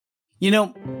You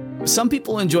know, some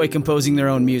people enjoy composing their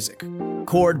own music,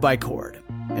 chord by chord,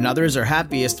 and others are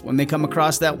happiest when they come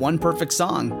across that one perfect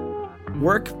song.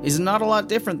 Work is not a lot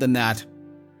different than that.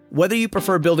 Whether you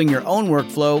prefer building your own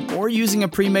workflow or using a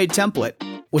pre-made template,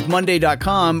 with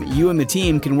Monday.com, you and the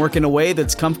team can work in a way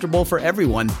that's comfortable for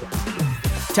everyone.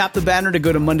 Tap the banner to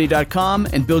go to Monday.com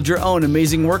and build your own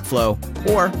amazing workflow,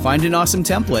 or find an awesome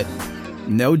template.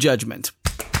 No judgment.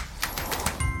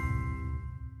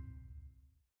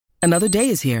 Another day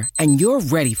is here, and you're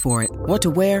ready for it. What to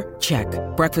wear? Check.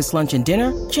 Breakfast, lunch, and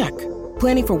dinner? Check.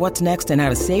 Planning for what's next and how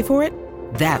to save for it?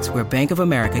 That's where Bank of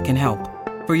America can help.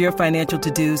 For your financial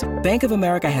to-dos, Bank of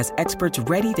America has experts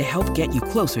ready to help get you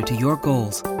closer to your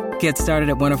goals. Get started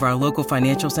at one of our local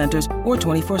financial centers or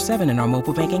 24/7 in our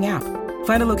mobile banking app.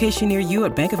 Find a location near you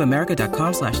at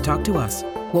bankofamerica.com/talktous.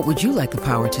 What would you like the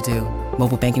power to do?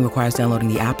 Mobile banking requires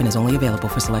downloading the app and is only available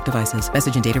for select devices.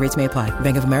 Message and data rates may apply.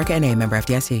 Bank of America N.A., member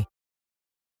FDIC.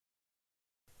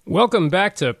 Welcome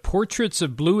back to Portraits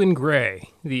of Blue and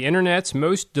Gray, the internet's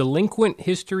most delinquent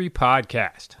history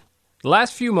podcast. The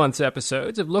last few months'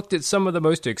 episodes have looked at some of the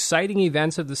most exciting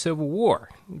events of the Civil War.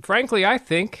 And frankly, I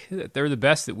think that they're the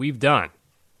best that we've done.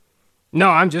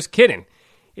 No, I'm just kidding.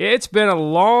 It's been a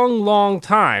long, long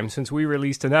time since we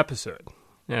released an episode.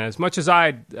 And as much as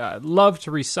I'd love to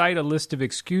recite a list of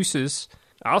excuses,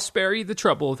 I'll spare you the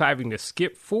trouble of having to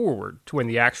skip forward to when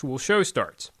the actual show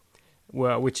starts.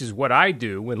 Well, which is what I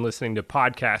do when listening to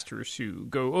podcasters who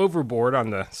go overboard on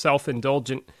the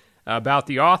self-indulgent about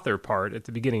the author part at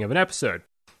the beginning of an episode.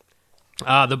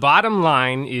 The bottom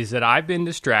line is that I've been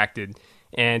distracted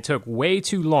and took way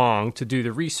too long to do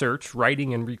the research,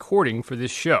 writing, and recording for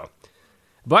this show.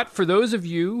 But for those of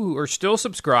you who are still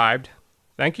subscribed,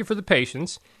 thank you for the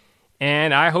patience,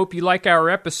 and I hope you like our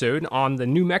episode on the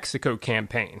New Mexico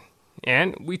campaign.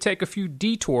 And we take a few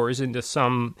detours into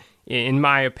some, in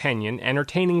my opinion,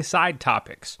 entertaining side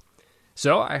topics.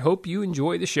 So I hope you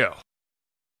enjoy the show.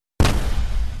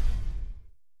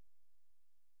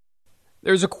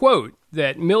 There's a quote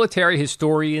that military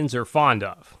historians are fond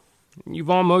of.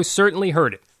 You've almost certainly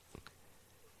heard it.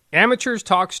 Amateurs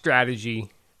talk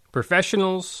strategy,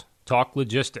 professionals talk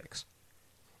logistics.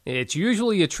 It's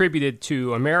usually attributed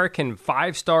to American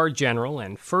five-star general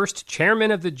and first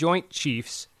chairman of the Joint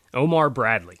Chiefs, Omar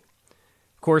Bradley.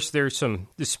 Of course, there's some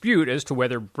dispute as to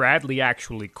whether Bradley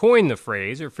actually coined the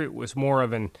phrase or if it was more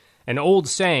of an old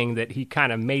saying that he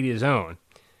kind of made his own.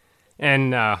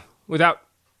 And without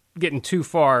getting too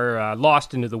far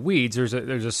lost into the weeds, there's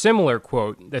a similar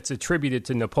quote that's attributed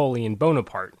to Napoleon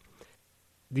Bonaparte.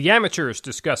 The amateurs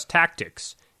discuss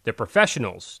tactics, the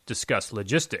professionals discuss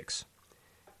logistics.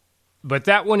 But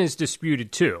that one is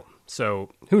disputed too, so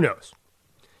who knows?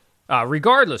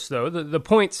 Regardless, though, the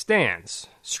point stands.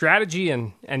 Strategy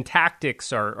and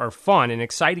tactics are fun and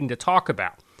exciting to talk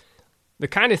about. The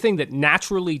kind of thing that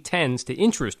naturally tends to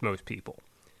interest most people.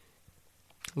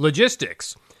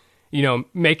 Logistics,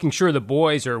 making sure the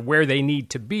boys are where they need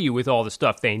to be with all the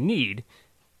stuff they need,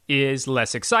 is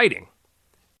less exciting.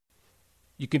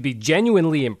 You can be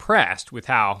genuinely impressed with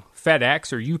how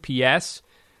FedEx or UPS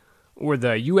or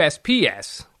the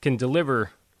USPS can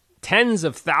deliver tens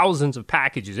of thousands of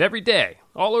packages every day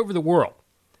all over the world.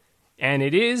 And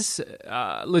it is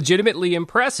legitimately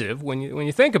impressive when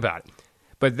you think about it.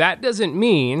 But that doesn't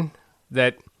mean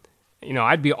that,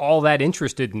 I'd be all that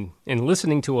interested in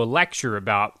listening to a lecture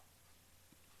about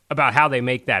how they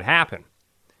make that happen.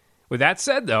 With that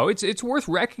said, though, it's worth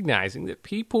recognizing that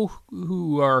people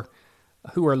who are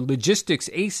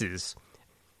logistics aces,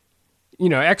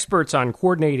 experts on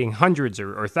coordinating hundreds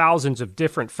or thousands of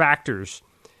different factors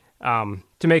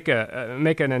to make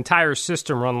an entire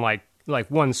system run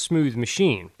like one smooth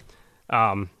machine,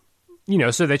 so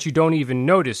that you don't even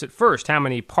notice at first how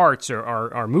many parts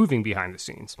are moving behind the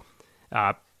scenes.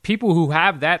 People who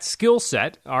have that skill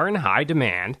set are in high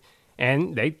demand,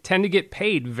 and they tend to get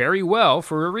paid very well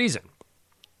for a reason.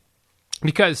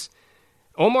 Because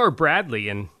Omar Bradley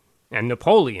and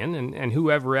Napoleon and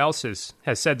whoever else has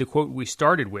said the quote we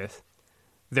started with,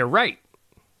 they're right.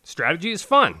 Strategy is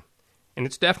fun, and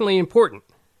it's definitely important.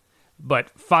 But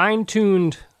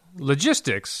fine-tuned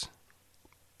logistics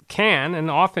can and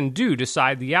often do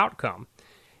decide the outcome.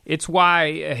 It's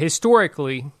why,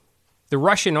 historically, the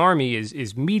Russian army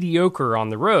is mediocre on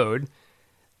the road,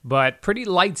 but pretty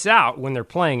lights out when they're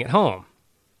playing at home.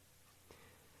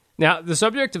 Now, the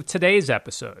subject of today's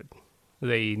episode,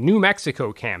 the New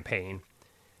Mexico campaign,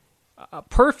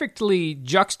 perfectly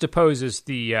juxtaposes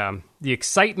the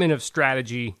excitement of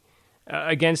strategy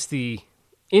against the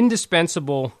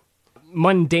indispensable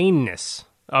mundaneness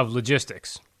of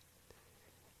logistics.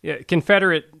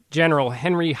 Confederate General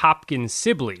Henry Hopkins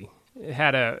Sibley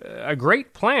had a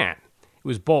great plan. It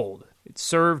was bold. It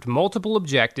served multiple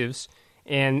objectives,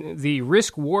 and the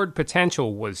risk-reward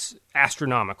potential was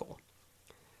astronomical.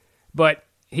 But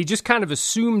he just kind of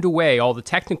assumed away all the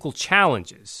technical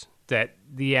challenges that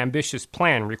the ambitious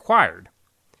plan required.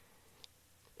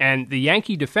 And the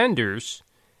Yankee defenders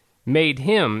made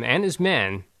him and his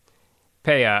men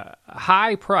pay a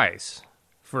high price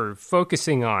for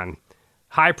focusing on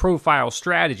high-profile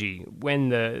strategy when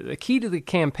the key to the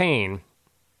campaign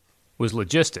was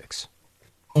logistics.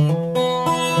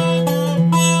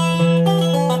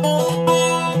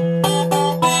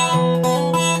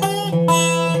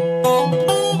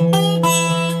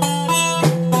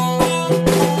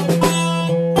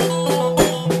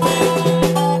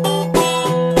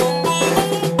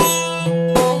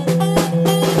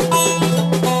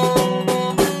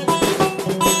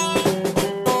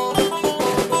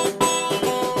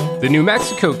 The New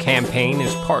Mexico campaign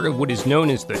is part of what is known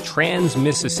as the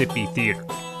Trans-Mississippi Theater.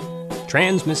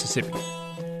 Trans-Mississippi,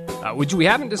 which we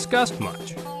haven't discussed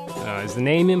much. As the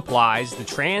name implies, the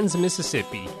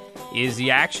Trans-Mississippi is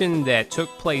the action that took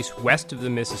place west of the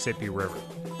Mississippi River.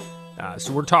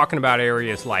 So we're talking about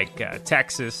areas like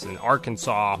Texas and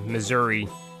Arkansas, Missouri,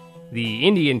 the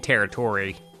Indian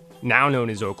Territory, now known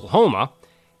as Oklahoma,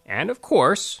 and of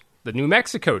course, the New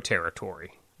Mexico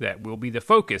Territory that will be the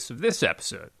focus of this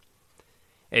episode.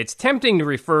 It's tempting to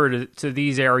refer to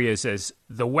these areas as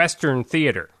the Western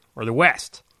Theater, or the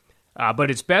West, but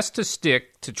it's best to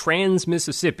stick to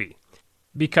Trans-Mississippi,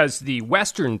 because the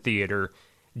Western Theater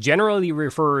generally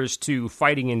refers to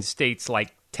fighting in states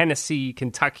like Tennessee,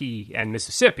 Kentucky, and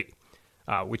Mississippi,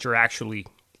 which are actually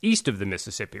east of the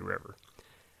Mississippi River.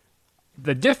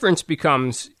 The difference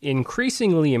becomes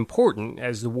increasingly important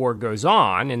as the war goes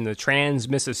on and the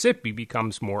Trans-Mississippi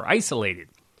becomes more isolated.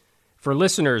 For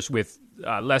listeners with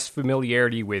less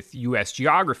familiarity with U.S.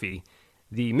 geography,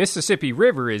 the Mississippi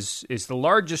River is the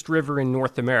largest river in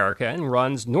North America and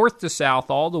runs north to south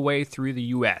all the way through the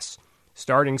U.S.,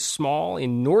 starting small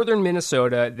in northern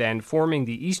Minnesota, then forming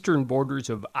the eastern borders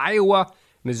of Iowa,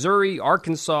 Missouri,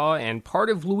 Arkansas, and part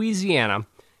of Louisiana,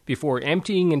 before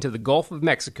emptying into the Gulf of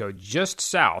Mexico just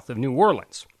south of New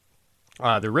Orleans.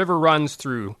 The river runs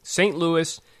through St.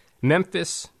 Louis,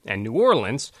 Memphis, and New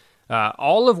Orleans,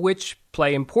 all of which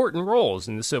play important roles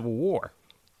in the Civil War.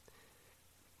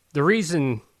 The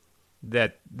reason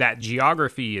that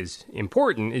geography is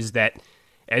important is that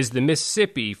as the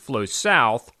Mississippi flows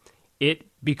south, it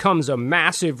becomes a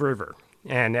massive river,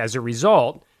 and as a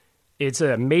result, it's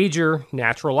a major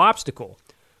natural obstacle.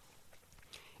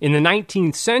 In the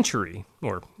 19th century,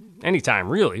 or any time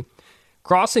really,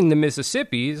 crossing the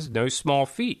Mississippi is no small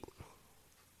feat.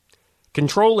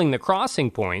 Controlling the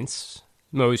crossing points,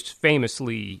 most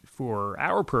famously for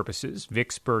our purposes,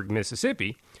 Vicksburg,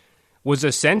 Mississippi, was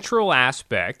a central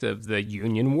aspect of the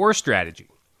Union war strategy.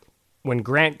 When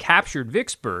Grant captured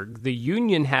Vicksburg, the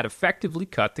Union had effectively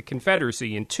cut the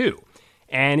Confederacy in two,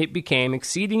 and it became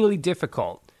exceedingly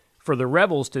difficult for the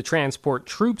rebels to transport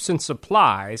troops and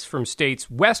supplies from states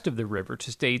west of the river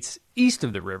to states east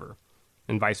of the river,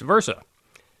 and vice versa.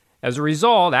 As a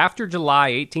result, after July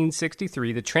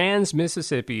 1863, the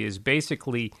Trans-Mississippi is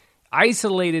basically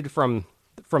isolated from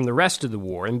the rest of the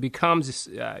war and becomes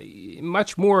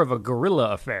much more of a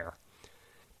guerrilla affair.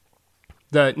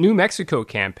 The New Mexico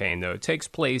campaign, though, takes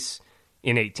place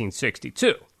in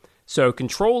 1862, so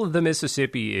control of the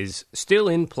Mississippi is still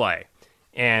in play,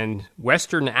 and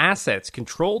Western assets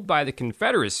controlled by the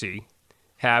Confederacy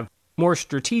have more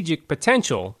strategic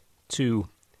potential to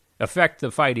affect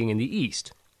the fighting in the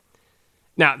East.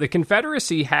 Now, the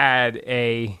Confederacy had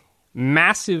a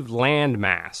massive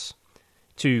landmass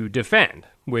to defend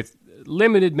with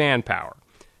limited manpower,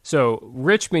 so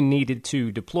Richmond needed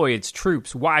to deploy its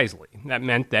troops wisely. That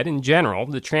meant that, in general,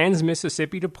 the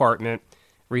Trans-Mississippi Department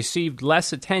received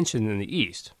less attention than the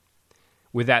East.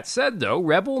 With that said, though,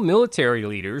 rebel military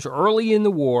leaders early in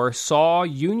the war saw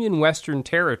Union Western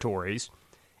territories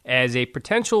as a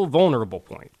potential vulnerable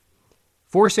point,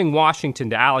 forcing Washington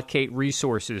to allocate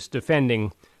resources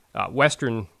defending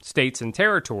Western states and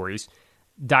territories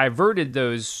diverted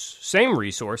those same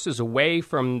resources away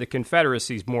from the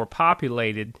Confederacy's more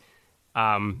populated,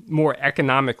 more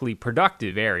economically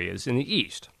productive areas in the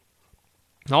East.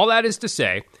 All that is to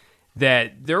say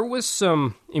that there was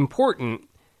some important,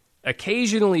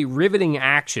 occasionally riveting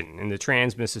action in the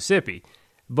Trans-Mississippi,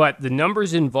 but the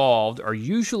numbers involved are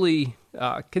usually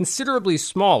considerably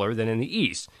smaller than in the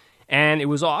East, and it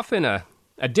was often a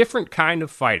different kind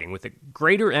of fighting with a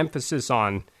greater emphasis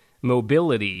on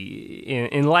mobility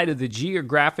in light of the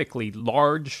geographically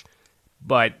large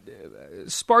but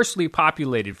sparsely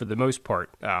populated, for the most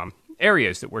part,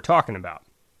 areas that we're talking about.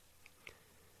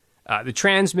 The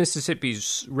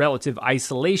Trans-Mississippi's relative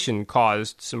isolation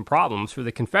caused some problems for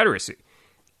the Confederacy.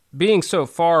 Being so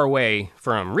far away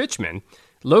from Richmond,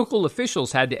 local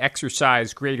officials had to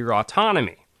exercise greater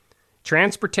autonomy.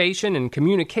 Transportation and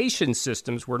communication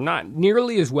systems were not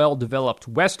nearly as well developed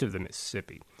west of the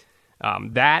Mississippi.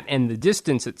 That and the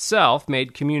distance itself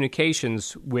made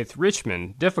communications with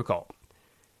Richmond difficult.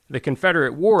 The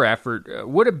Confederate war effort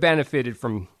would have benefited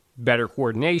from better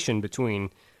coordination between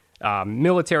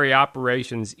military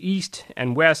operations east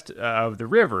and west of the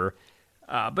river,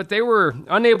 but they were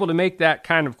unable to make that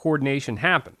kind of coordination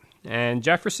happen, and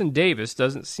Jefferson Davis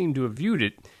doesn't seem to have viewed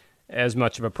it as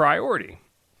much of a priority.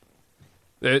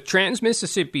 The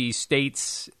Trans-Mississippi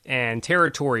states and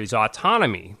territories'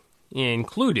 autonomy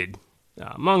included,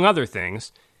 among other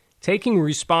things, taking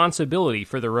responsibility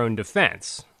for their own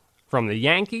defense, from the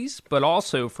Yankees, but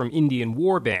also from Indian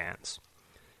war bands.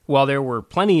 While there were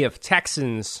plenty of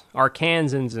Texans,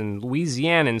 Arkansans, and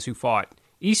Louisianans who fought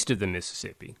east of the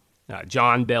Mississippi,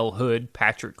 John Bell Hood,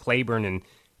 Patrick Cleburne, and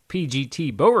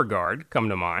P.G.T. Beauregard come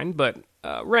to mind, but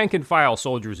rank-and-file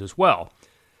soldiers as well.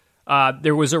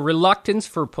 There was a reluctance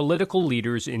for political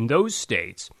leaders in those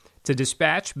states to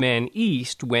dispatch men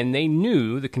east when they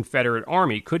knew the Confederate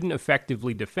Army couldn't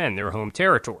effectively defend their home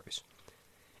territories.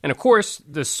 And of course,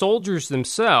 the soldiers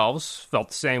themselves felt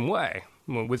the same way,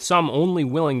 with some only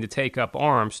willing to take up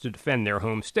arms to defend their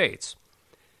home states.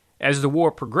 As the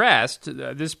war progressed,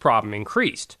 this problem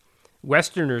increased.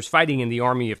 Westerners fighting in the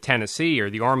Army of Tennessee or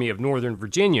the Army of Northern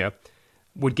Virginia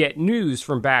would get news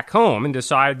from back home and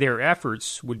decide their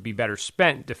efforts would be better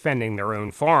spent defending their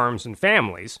own farms and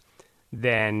families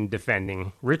than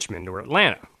defending Richmond or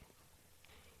Atlanta.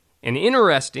 An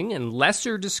interesting and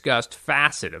lesser discussed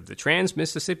facet of the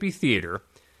Trans-Mississippi Theater,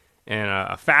 and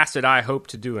a facet I hope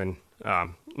to do an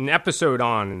episode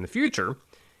on in the future,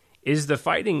 is the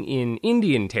fighting in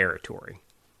Indian Territory.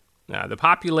 The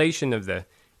population of the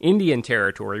Indian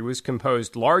Territory was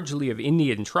composed largely of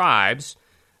Indian tribes,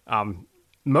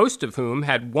 most of whom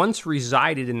had once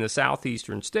resided in the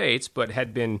southeastern states but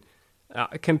had been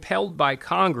compelled by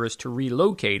Congress to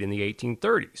relocate in the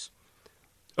 1830s.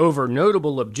 Over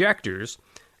notable objectors,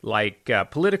 like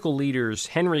political leaders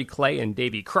Henry Clay and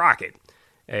Davy Crockett,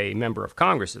 a member of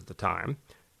Congress at the time,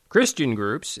 Christian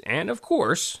groups, and, of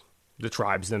course, the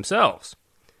tribes themselves.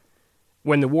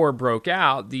 When the war broke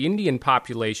out, the Indian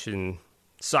population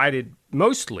sided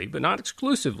mostly, but not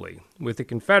exclusively, with the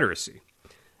Confederacy.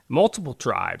 Multiple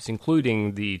tribes,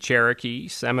 including the Cherokee,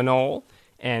 Seminole,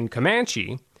 and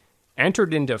Comanche,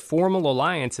 entered into formal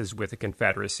alliances with the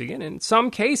Confederacy and in some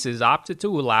cases opted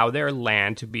to allow their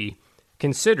land to be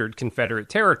considered Confederate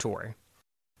territory.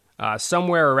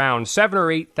 Somewhere around 7,000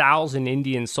 or 8,000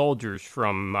 Indian soldiers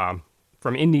from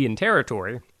Indian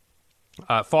Territory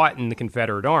fought in the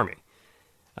Confederate Army.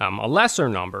 A lesser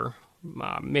number,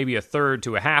 maybe a third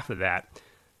to a half of that,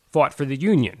 fought for the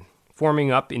Union, forming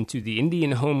up into the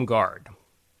Indian Home Guard.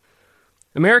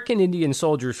 American Indian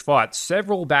soldiers fought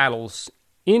several battles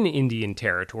in Indian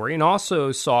Territory and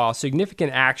also saw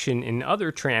significant action in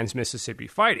other trans-Mississippi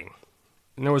fighting.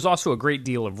 And there was also a great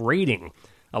deal of raiding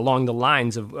along the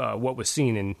lines of what was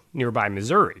seen in nearby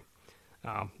Missouri.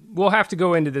 We'll have to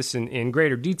go into this in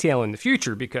greater detail in the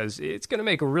future because it's going to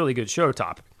make a really good show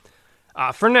topic.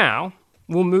 For now,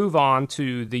 we'll move on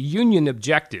to the Union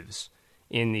objectives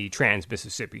in the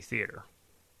Trans-Mississippi Theater.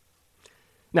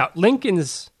 Now,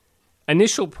 Lincoln's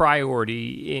initial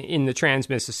priority in the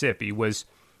Trans-Mississippi was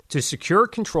to secure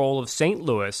control of St.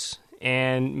 Louis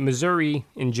and Missouri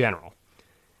in general.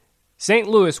 St.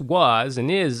 Louis was and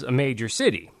is a major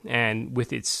city, and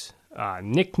with its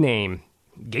nickname,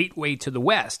 Gateway to the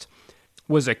West,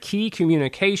 was a key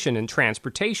communication and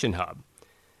transportation hub.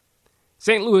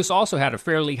 St. Louis also had a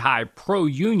fairly high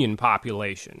pro-Union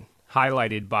population,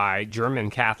 highlighted by German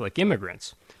Catholic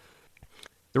immigrants.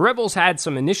 The rebels had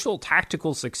some initial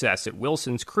tactical success at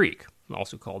Wilson's Creek,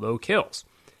 also called Oak Hills.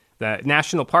 The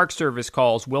National Park Service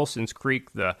calls Wilson's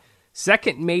Creek the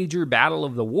second major battle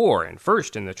of the war and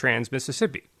first in the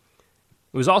Trans-Mississippi.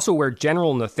 It was also where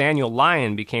General Nathaniel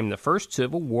Lyon became the first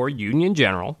Civil War Union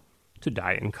general to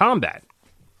die in combat.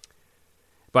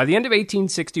 By the end of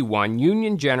 1861,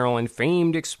 Union General and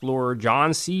famed explorer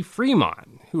John C.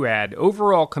 Fremont, who had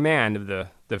overall command of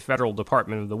the Federal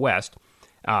Department of the West,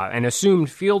 and assumed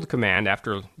field command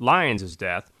after Lyons'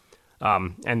 death,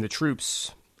 and the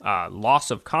troops'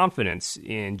 loss of confidence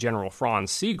in General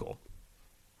Franz Sigel,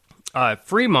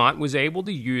 Fremont was able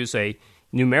to use a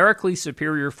numerically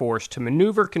superior force to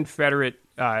maneuver Confederate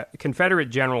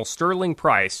General Sterling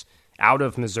Price out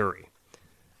of Missouri.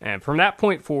 And from that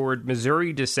point forward,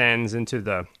 Missouri descends into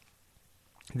the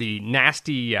the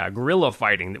nasty guerrilla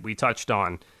fighting that we touched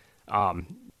on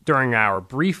during our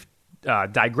brief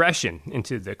digression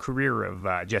into the career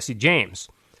of Jesse James,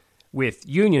 with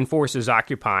Union forces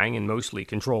occupying and mostly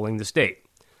controlling the state.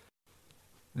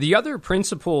 The other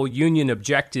principal Union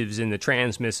objectives in the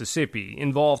Trans-Mississippi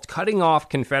involved cutting off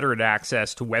Confederate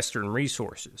access to Western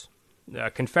resources.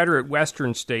 Confederate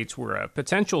Western states were a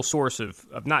potential source of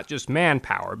not just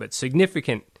manpower, but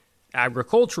significant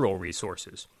agricultural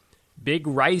resources. Big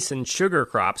rice and sugar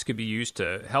crops could be used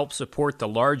to help support the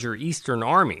larger Eastern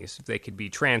armies if they could be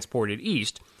transported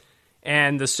east,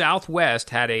 and the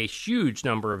Southwest had a huge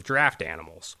number of draft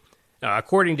animals.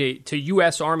 According to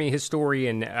U.S. Army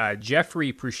historian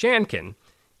Jeffrey Prushankin,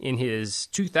 in his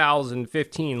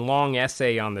 2015 long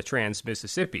essay on the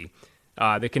Trans-Mississippi,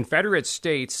 the Confederate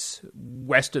states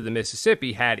west of the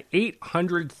Mississippi had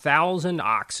 800,000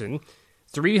 oxen,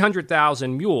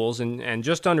 300,000 mules, and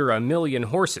just under 1 million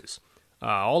horses,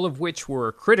 all of which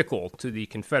were critical to the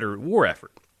Confederate war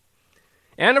effort.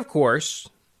 And, of course,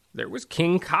 there was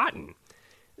King Cotton.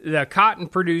 The cotton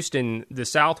produced in the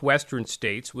southwestern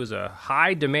states was a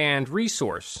high-demand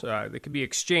resource that could be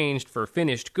exchanged for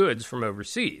finished goods from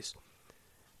overseas.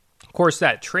 Of course,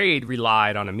 that trade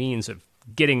relied on a means of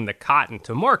getting the cotton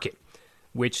to market,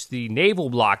 which the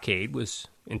naval blockade was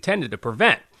intended to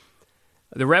prevent.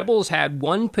 The rebels had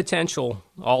one potential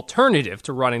alternative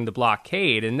to running the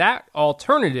blockade, and that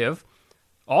alternative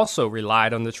also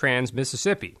relied on the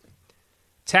Trans-Mississippi.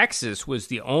 Texas was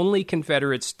the only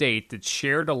Confederate state that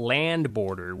shared a land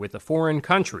border with a foreign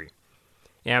country.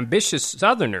 Ambitious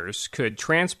Southerners could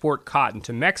transport cotton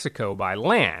to Mexico by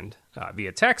land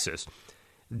via Texas,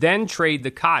 then trade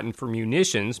the cotton for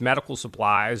munitions, medical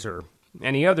supplies, or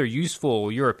any other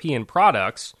useful European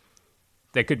products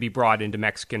that could be brought into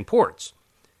Mexican ports.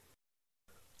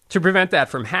 To prevent that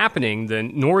from happening, the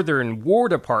Northern War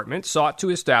Department sought to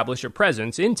establish a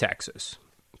presence in Texas,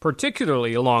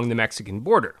 particularly along the Mexican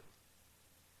border.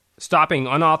 Stopping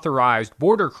unauthorized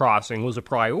border crossing was a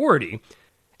priority,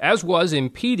 as was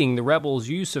impeding the rebels'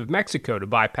 use of Mexico to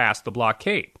bypass the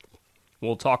blockade.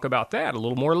 We'll talk about that a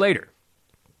little more later.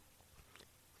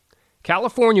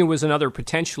 California was another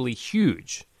potentially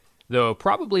huge, though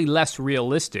probably less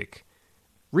realistic,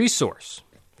 resource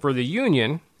for the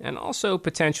Union and also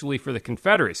potentially for the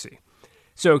Confederacy.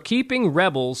 So keeping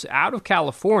rebels out of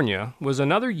California was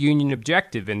another Union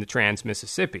objective in the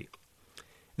Trans-Mississippi.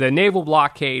 The naval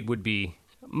blockade would be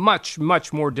much,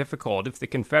 much more difficult if the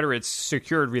Confederates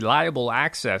secured reliable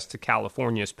access to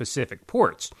California's Pacific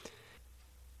ports.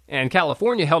 And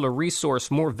California held a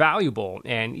resource more valuable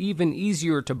and even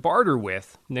easier to barter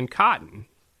with than cotton.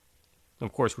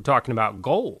 Of course, we're talking about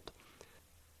gold.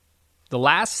 The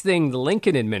last thing the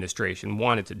Lincoln administration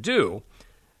wanted to do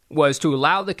was to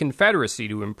allow the Confederacy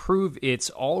to improve its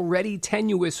already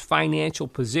tenuous financial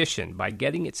position by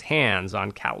getting its hands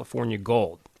on California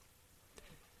gold.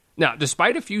 Now,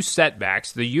 despite a few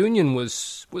setbacks, the Union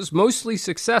was mostly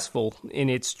successful in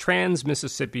its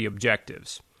Trans-Mississippi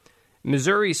objectives.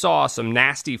 Missouri saw some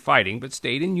nasty fighting but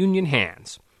stayed in Union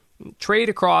hands. Trade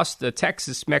across the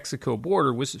Texas-Mexico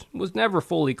border was never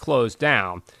fully closed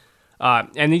down,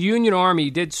 and the Union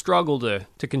Army did struggle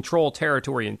to control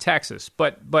territory in Texas,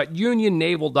 but Union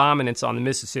naval dominance on the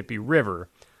Mississippi River,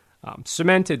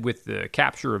 cemented with the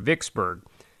capture of Vicksburg,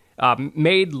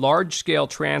 made large-scale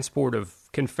transport of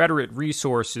Confederate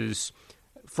resources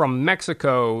from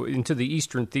Mexico into the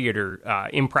Eastern Theater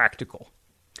impractical.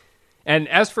 And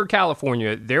as for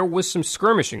California, there was some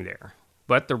skirmishing there,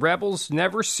 but the rebels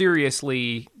never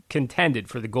seriously contended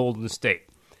for the Golden State.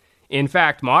 In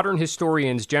fact, modern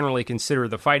historians generally consider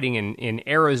the fighting in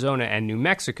Arizona and New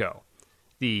Mexico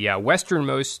the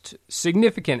westernmost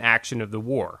significant action of the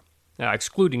war,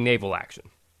 excluding naval action.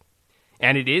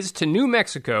 And it is to New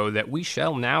Mexico that we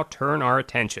shall now turn our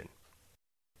attention.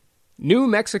 New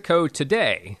Mexico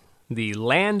today, the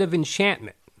land of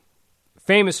enchantment,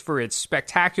 famous for its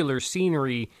spectacular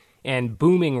scenery and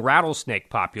booming rattlesnake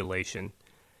population,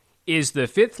 is the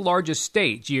fifth largest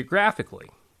state geographically,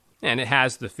 and it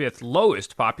has the fifth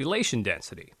lowest population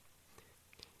density.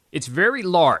 It's very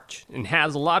large and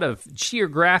has a lot of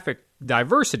geographic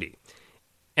diversity,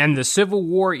 and the Civil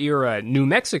War era New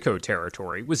Mexico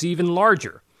territory was even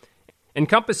larger,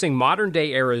 encompassing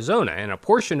modern-day Arizona and a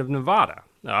portion of Nevada,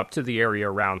 up to the area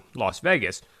around Las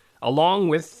Vegas, along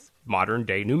with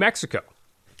modern-day New Mexico.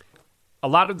 A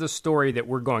lot of the story that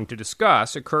we're going to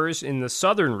discuss occurs in the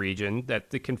southern region that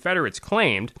the Confederates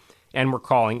claimed and were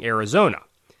calling Arizona.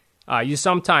 You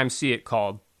sometimes see it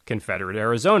called Confederate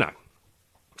Arizona.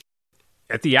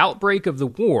 At the outbreak of the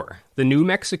war, the New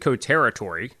Mexico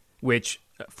Territory, which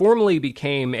formerly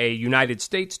became a United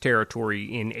States territory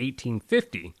in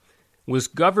 1850, was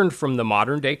governed from the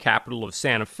modern-day capital of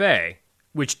Santa Fe,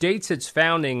 which dates its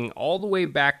founding all the way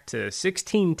back to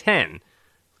 1610,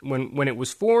 when it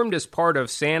was formed as part of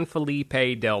San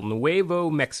Felipe del Nuevo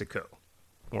Mexico,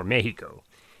 or Mexico,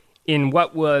 in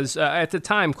what was at the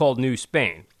time called New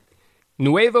Spain.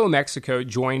 Nuevo Mexico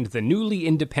joined the newly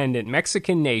independent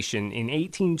Mexican nation in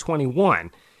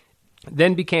 1821,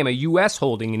 then became a U.S.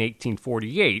 holding in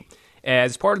 1848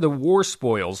 as part of the war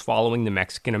spoils following the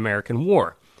Mexican-American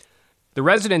War. The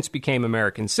residents became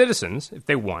American citizens, if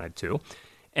they wanted to,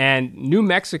 and New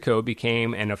Mexico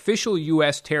became an official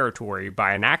U.S. territory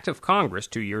by an act of Congress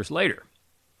 2 years later.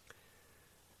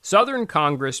 Southern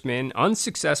congressmen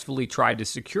unsuccessfully tried to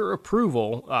secure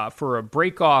approval for a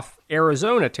break-off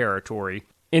Arizona territory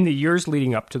in the years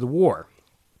leading up to the war.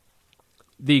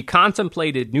 The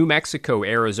contemplated New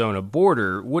Mexico-Arizona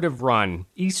border would have run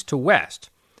east to west,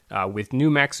 with New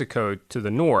Mexico to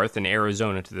the north and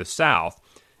Arizona to the south,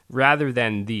 rather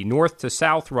than the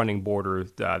north-to-south running border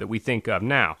that we think of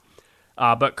now.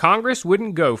 But Congress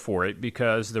wouldn't go for it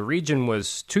because the region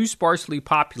was too sparsely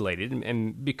populated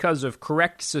and because of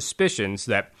correct suspicions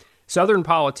that Southern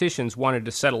politicians wanted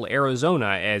to settle Arizona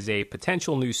as a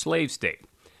potential new slave state.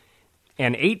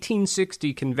 An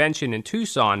 1860 convention in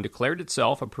Tucson declared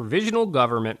itself a provisional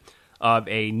government of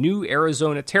a new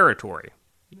Arizona territory,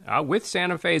 with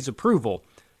Santa Fe's approval,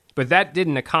 but that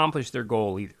didn't accomplish their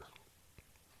goal either.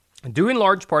 Due in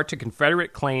large part to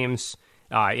Confederate claims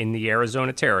in the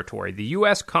Arizona Territory, the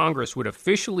U.S. Congress would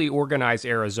officially organize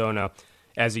Arizona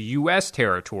as a U.S.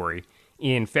 territory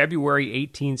in February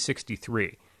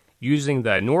 1863, using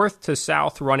the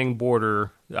north-to-south running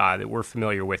border that we're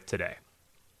familiar with today.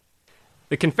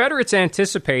 The Confederates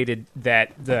anticipated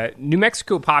that the New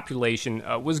Mexico population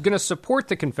was going to support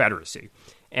the Confederacy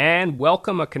and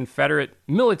welcome a Confederate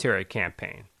military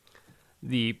campaign.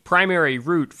 The primary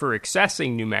route for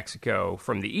accessing New Mexico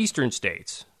from the eastern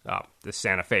states, the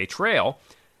Santa Fe Trail,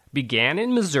 began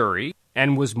in Missouri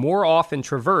and was more often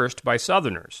traversed by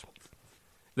Southerners.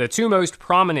 The two most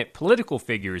prominent political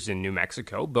figures in New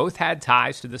Mexico both had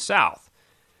ties to the South.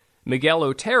 Miguel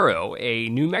Otero, a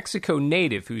New Mexico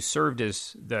native who served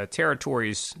as the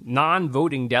territory's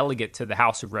non-voting delegate to the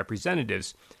House of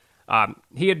Representatives,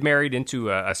 he had married into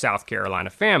a South Carolina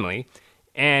family,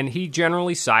 and he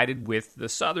generally sided with the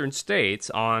southern states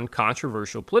on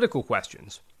controversial political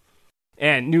questions.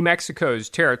 And New Mexico's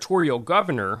territorial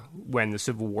governor, when the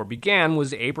Civil War began,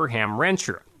 was Abraham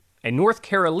Rencher, a North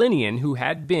Carolinian who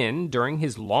had been, during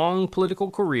his long political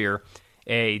career,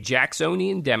 a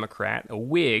Jacksonian Democrat, a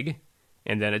Whig,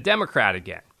 and then a Democrat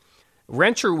again.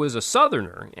 Rencher was a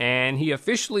Southerner, and he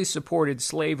officially supported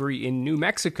slavery in New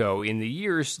Mexico in the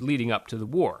years leading up to the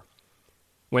war.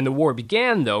 When the war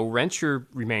began, though, Rencher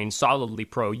remained solidly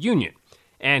pro-Union,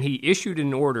 and he issued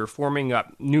an order forming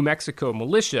up New Mexico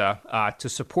militia to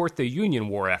support the Union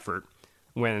war effort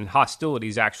when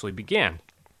hostilities actually began.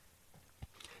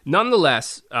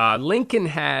 Nonetheless, Lincoln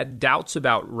had doubts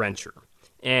about Rencher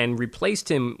and replaced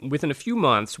him within a few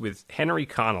months with Henry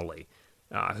Connally,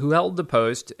 who held the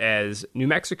post as New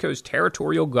Mexico's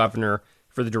territorial governor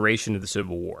for the duration of the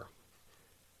Civil War.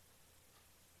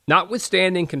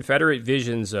 Notwithstanding Confederate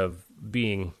visions of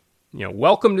being,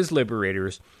 welcomed as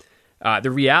liberators,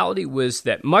 the reality was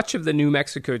that much of the New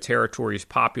Mexico Territory's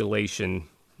population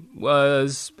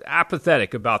was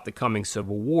apathetic about the coming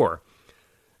Civil War.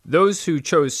 Those who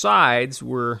chose sides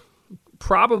were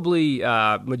probably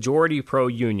majority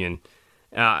pro-Union,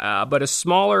 but a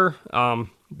smaller,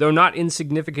 though not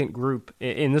insignificant group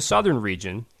in the southern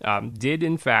region did,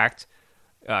 in fact,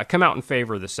 come out in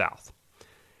favor of the South.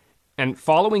 And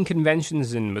following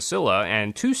conventions in Mesilla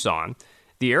and Tucson,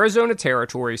 the Arizona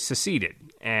Territory seceded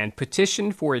and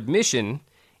petitioned for admission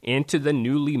into the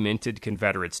newly minted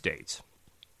Confederate states.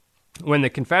 When the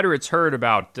Confederates heard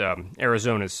about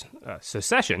Arizona's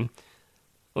secession,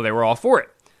 well, they were all for it.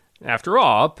 After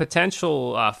all, a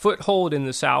potential foothold in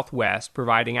the Southwest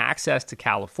providing access to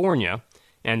California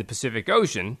and the Pacific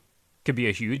Ocean could be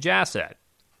a huge asset.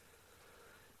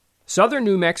 Southern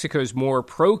New Mexico's more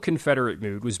pro-Confederate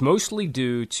mood was mostly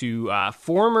due to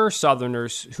former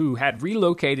Southerners who had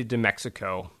relocated to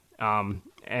Mexico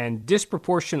and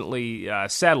disproportionately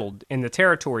settled in the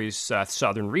territory's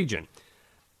southern region.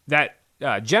 That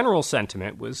general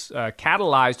sentiment was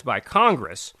catalyzed by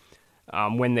Congress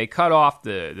when they cut off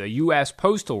the U.S.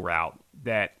 postal route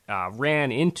that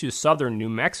ran into southern New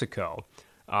Mexico,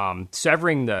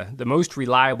 severing the most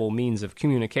reliable means of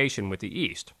communication with the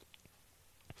East.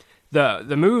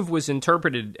 The move was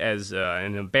interpreted as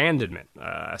an abandonment,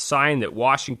 a sign that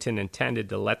Washington intended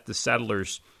to let the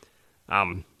settlers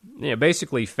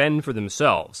basically fend for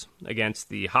themselves against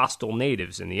the hostile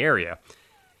natives in the area.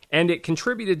 And it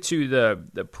contributed to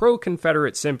the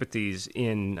pro-Confederate sympathies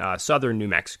in southern New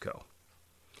Mexico.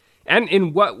 And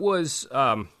in what was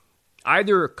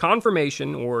either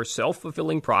confirmation or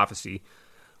self-fulfilling prophecy,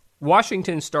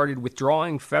 Washington started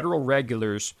withdrawing federal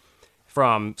regulars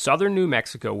from southern New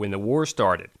Mexico when the war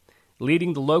started,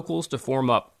 leading the locals to form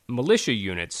up militia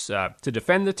units to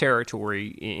defend the territory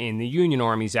in the Union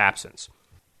Army's absence,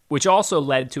 which also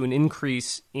led to an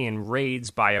increase in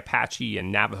raids by Apache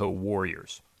and Navajo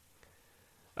warriors.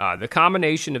 The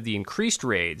combination of the increased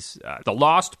raids, the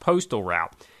lost postal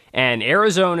route, and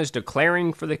Arizona's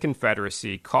declaring for the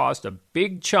Confederacy caused a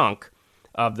big chunk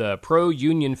of the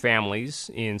pro-Union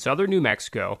families in southern New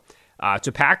Mexico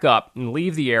to pack up and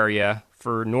leave the area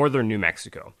for northern New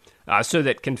Mexico, so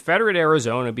that Confederate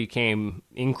Arizona became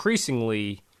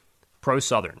increasingly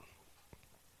pro-Southern.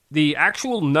 The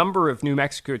actual number of New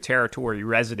Mexico Territory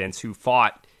residents who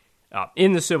fought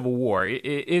in the Civil War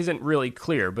isn't really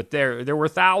clear, but there were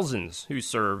thousands who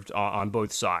served on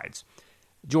both sides,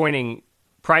 joining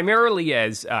primarily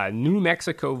as New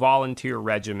Mexico volunteer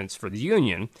regiments for the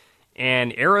Union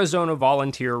and Arizona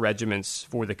volunteer regiments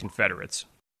for the Confederates.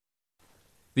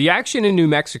 The action in New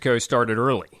Mexico started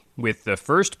early, with the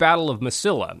First Battle of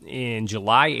Mesilla in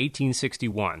July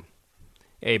 1861.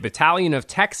 A battalion of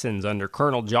Texans under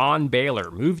Colonel John Baylor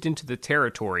moved into the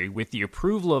territory with the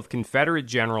approval of Confederate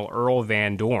General Earl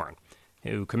Van Dorn,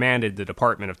 who commanded the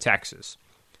Department of Texas.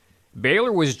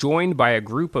 Baylor was joined by a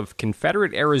group of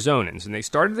Confederate Arizonans, and they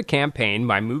started the campaign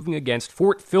by moving against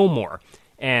Fort Fillmore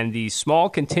and the small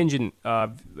contingent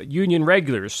of Union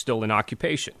regulars still in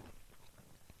occupation.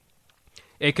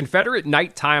 A Confederate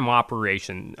nighttime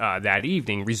operation that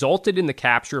evening resulted in the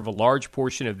capture of a large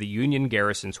portion of the Union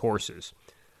garrison's horses.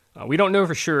 We don't know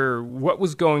for sure what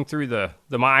was going through the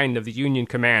mind of the Union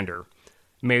commander,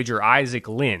 Major Isaac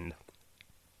Lind,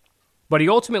 but he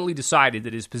ultimately decided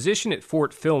that his position at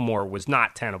Fort Fillmore was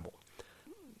not tenable.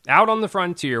 Out on the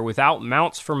frontier without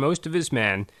mounts for most of his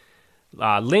men,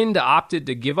 Lind opted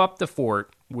to give up the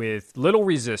fort with little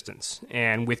resistance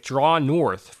and withdraw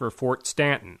north for Fort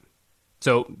Stanton.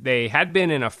 So they had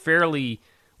been in a fairly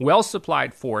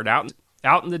well-supplied fort out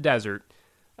in the desert,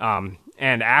 and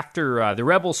after the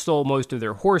rebels stole most of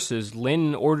their horses,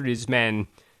 Lind ordered his men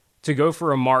to go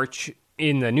for a march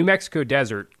in the New Mexico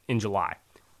desert in July.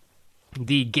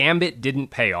 The gambit didn't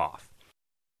pay off.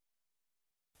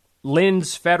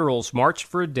 Lind's Federals marched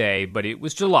for a day, but it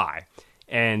was July,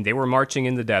 and they were marching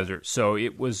in the desert, so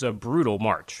it was a brutal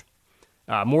march.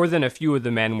 More than a few of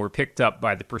the men were picked up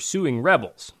by the pursuing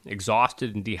rebels,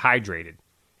 exhausted and dehydrated.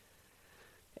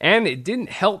 And it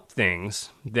didn't help things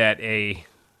that a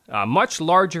much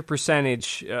larger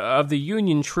percentage of the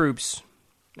Union troops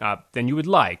than you would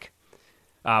like,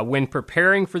 when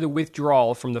preparing for the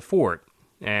withdrawal from the fort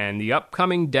and the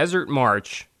upcoming desert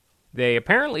march, they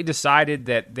apparently decided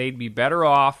that they'd be better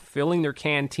off filling their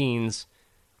canteens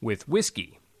with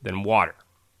whiskey than water.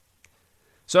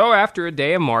 So after a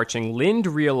day of marching, Lind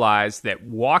realized that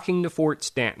walking to Fort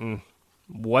Stanton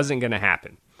wasn't going to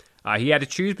happen. He had to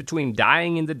choose between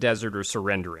dying in the desert or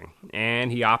surrendering, and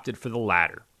he opted for the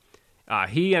latter.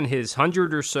 He and his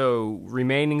 100 or so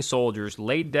remaining soldiers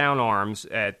laid down arms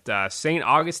at St.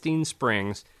 Augustine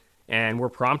Springs and were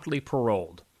promptly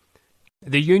paroled.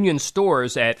 The Union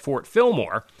stores at Fort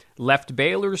Fillmore left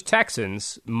Baylor's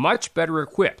Texans much better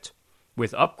equipped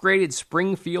with upgraded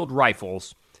Springfield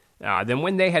rifles than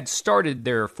when they had started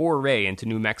their foray into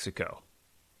New Mexico.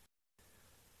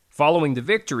 Following the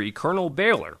victory, Colonel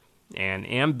Baylor, an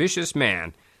ambitious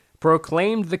man,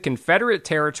 proclaimed the Confederate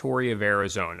Territory of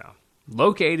Arizona,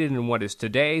 located in what is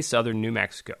today southern New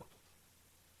Mexico.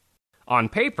 On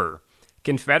paper,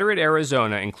 Confederate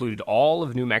Arizona included all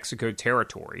of New Mexico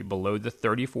Territory below the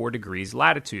 34 degrees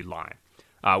latitude line,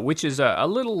 which is a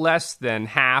little less than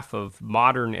half of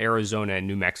modern Arizona and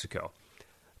New Mexico.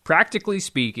 Practically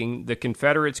speaking, the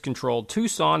Confederates controlled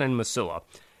Tucson and Mesilla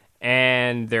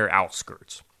and their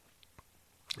outskirts.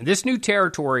 This new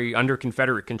territory under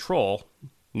Confederate control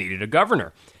needed a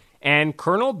governor, and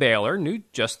Colonel Baylor knew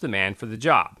just the man for the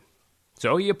job.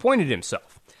 So he appointed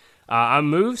himself, a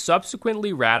move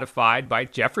subsequently ratified by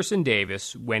Jefferson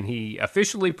Davis when he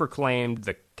officially proclaimed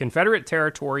the Confederate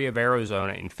Territory of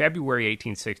Arizona in February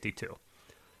 1862.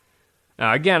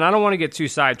 Again, I don't want to get too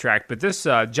sidetracked, but this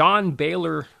John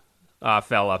Baylor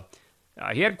fella,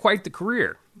 he had quite the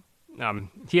career.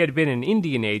 He had been an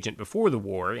Indian agent before the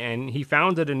war, and he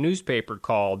founded a newspaper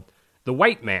called The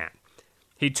White Man.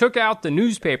 He took out the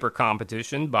newspaper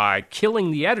competition by killing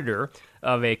the editor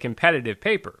of a competitive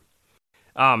paper.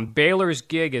 Baylor's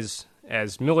gig as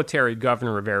as military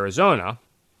governor of Arizona,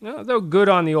 though good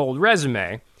on the old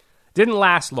resume, didn't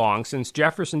last long since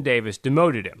Jefferson Davis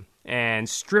demoted him and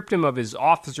stripped him of his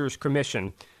officer's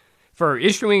commission for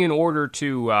issuing an order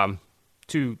to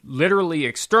literally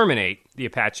exterminate the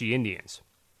Apache Indians.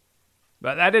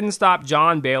 But that didn't stop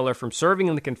John Baylor from serving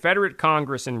in the Confederate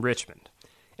Congress in Richmond.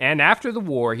 And after the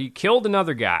war, he killed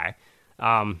another guy,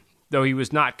 though he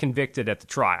was not convicted at the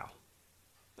trial.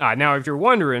 Now, if you're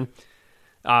wondering,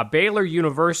 Baylor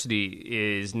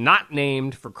University is not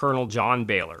named for Colonel John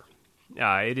Baylor.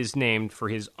 It is named for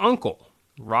his uncle,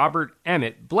 Robert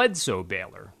Emmett Bledsoe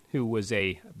Baylor, who was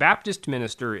a Baptist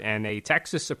minister and a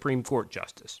Texas Supreme Court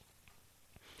justice.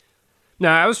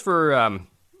 Now, as for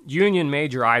Union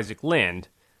Major Isaac Lind,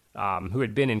 who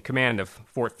had been in command of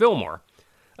Fort Fillmore,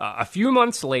 a few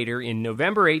months later, in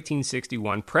November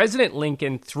 1861, President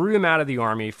Lincoln threw him out of the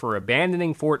Army for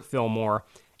abandoning Fort Fillmore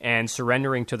and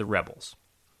surrendering to the rebels.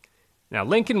 Now,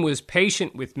 Lincoln was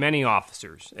patient with many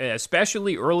officers,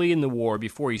 especially early in the war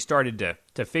before he started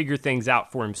to figure things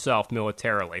out for himself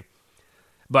militarily.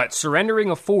 But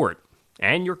surrendering a fort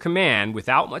and your command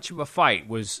without much of a fight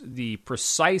was the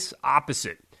precise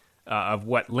opposite of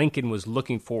what Lincoln was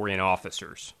looking for in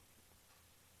officers.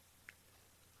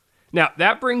 Now,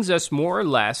 that brings us more or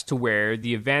less to where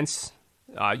the events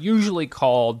usually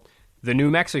called the New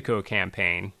Mexico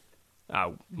Campaign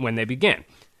when they begin.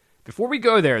 Before we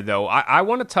go there, though, I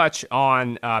want to touch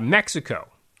on Mexico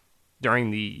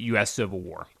during the U.S. Civil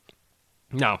War.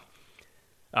 Now,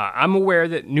 I'm aware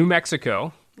that New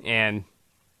Mexico and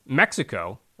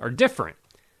Mexico are different.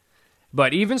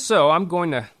 But even so, I'm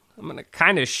going to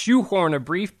kind of shoehorn a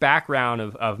brief background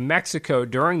of Mexico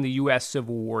during the U.S.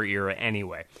 Civil War era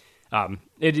anyway.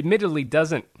 It admittedly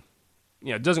doesn't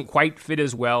quite fit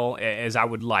as well as I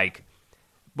would like,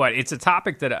 but it's a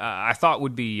topic that I thought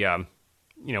would be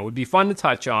fun to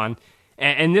touch on,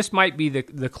 and this might be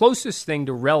the closest thing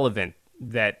to relevant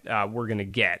that we're going to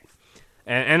get.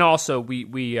 And also,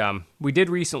 we did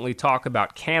recently talk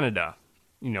about Canada,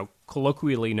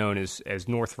 colloquially known as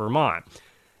North Vermont,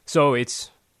 so it's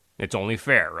only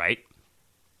fair, right?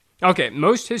 Okay,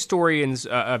 most historians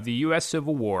of the U.S.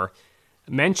 Civil War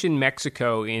mention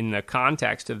Mexico in the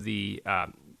context of the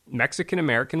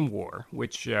Mexican-American War,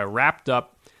 which wrapped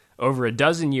up over a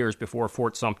dozen years before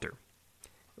Fort Sumter.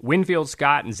 Winfield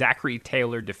Scott and Zachary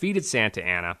Taylor defeated Santa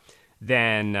Anna,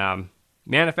 then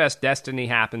Manifest Destiny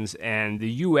happens, and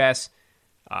the U.S.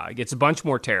 Gets a bunch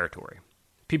more territory.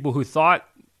 People who thought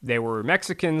they were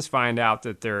Mexicans find out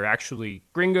that they're actually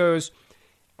gringos,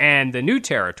 and the new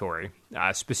territory,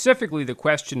 specifically the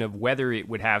question of whether it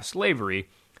would have slavery,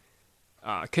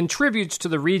 contributes to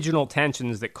the regional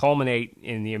tensions that culminate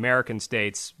in the American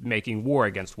states making war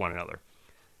against one another.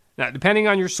 Now, depending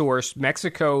on your source,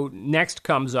 Mexico next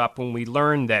comes up when we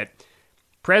learn that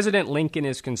President Lincoln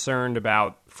is concerned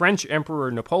about French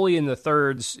Emperor Napoleon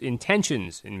III's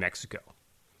intentions in Mexico.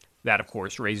 That, of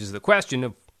course, raises the question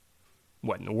of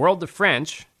what in the world the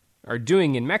French are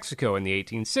doing in Mexico in the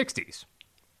 1860s.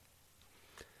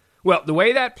 Well, the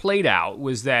way that played out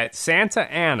was that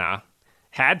Santa Anna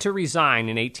had to resign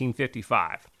in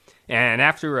 1855. And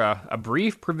after a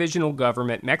brief provisional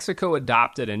government, Mexico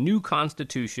adopted a new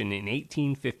constitution in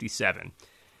 1857.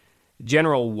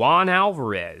 General Juan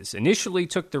Alvarez initially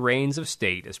took the reins of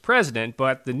state as president,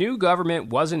 but the new government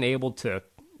wasn't able to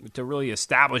really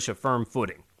establish a firm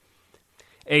footing.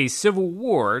 A civil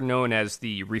war known as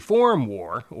the Reform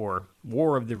War, or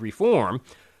War of the Reform,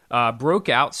 broke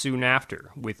out soon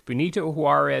after, with Benito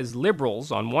Juarez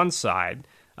liberals on one side,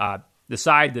 the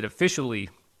side that officially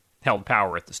held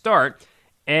power at the start,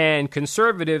 and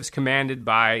conservatives commanded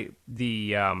by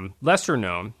the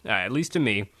lesser-known, at least to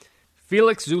me,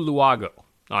 Felix Zuluaga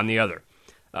on the other.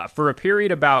 For a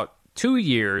period about 2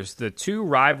 years, the two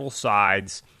rival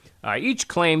sides each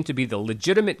claimed to be the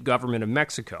legitimate government of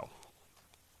Mexico.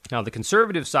 Now, the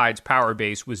conservative side's power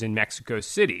base was in Mexico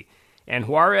City, and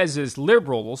Juarez's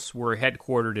liberals were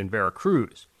headquartered in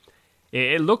Veracruz.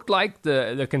 It looked like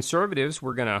the conservatives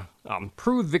were going to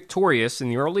prove victorious in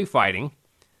the early fighting,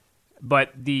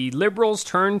 but the liberals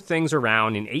turned things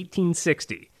around in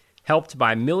 1860, helped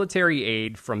by military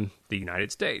aid from the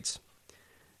United States.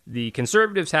 The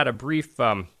conservatives had a brief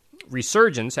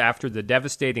resurgence after the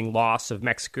devastating loss of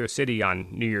Mexico City on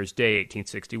New Year's Day,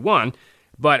 1861,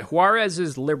 but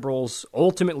Juarez's liberals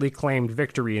ultimately claimed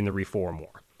victory in the Reform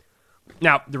War.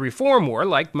 Now, the Reform War,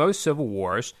 like most civil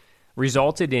wars,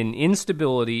 resulted in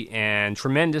instability and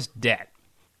tremendous debt.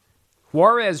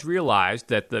 Juarez realized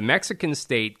that the Mexican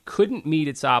state couldn't meet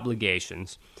its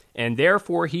obligations, and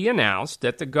therefore he announced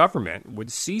that the government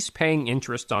would cease paying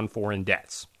interest on foreign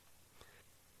debts.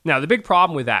 Now, the big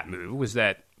problem with that move was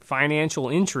that financial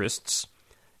interests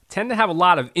tend to have a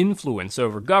lot of influence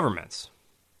over governments.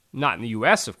 Not in the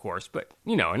U.S., of course, but,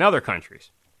 in other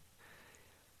countries.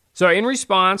 So in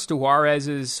response to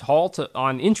Juarez's halt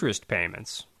on interest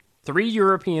payments, 3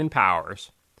 European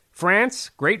powers, France,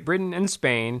 Great Britain, and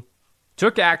Spain,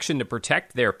 took action to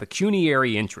protect their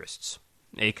pecuniary interests.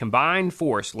 A combined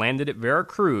force landed at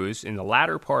Veracruz in the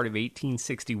latter part of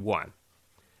 1861.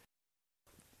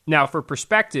 Now, for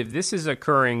perspective, this is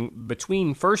occurring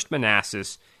between First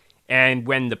Manassas and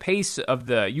when the pace of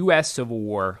the U.S. Civil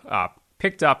War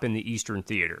picked up in the Eastern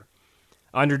Theater.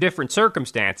 Under different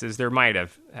circumstances, there might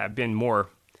have been more,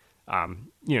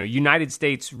 United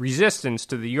States resistance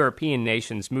to the European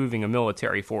nations moving a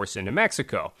military force into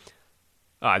Mexico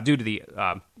due to the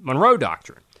Monroe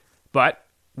Doctrine. But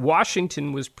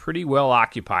Washington was pretty well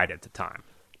occupied at the time.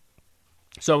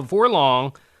 So before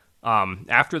long,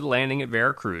 after the landing at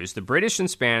Veracruz, the British and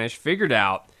Spanish figured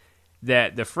out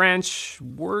that the French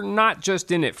were not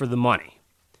just in it for the money.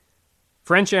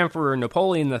 French Emperor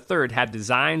Napoleon III had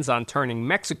designs on turning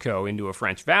Mexico into a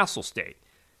French vassal state,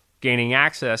 gaining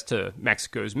access to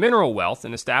Mexico's mineral wealth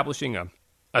and establishing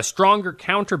a stronger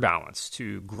counterbalance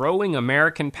to growing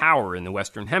American power in the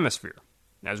Western Hemisphere.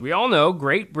 As we all know,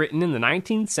 Great Britain in the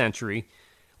 19th century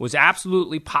was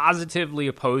absolutely positively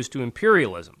opposed to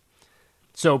imperialism.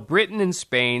 So Britain and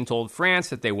Spain told France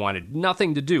that they wanted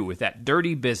nothing to do with that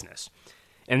dirty business,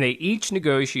 and they each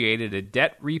negotiated a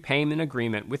debt repayment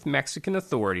agreement with Mexican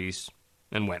authorities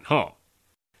and went home.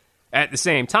 At the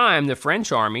same time, the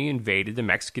French army invaded the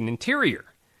Mexican interior,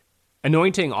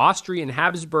 anointing Austrian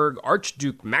Habsburg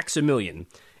Archduke Maximilian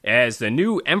as the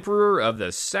new emperor of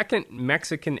the Second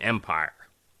Mexican Empire,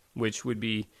 which would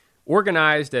be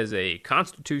organized as a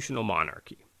constitutional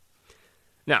monarchy.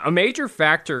 Now, a major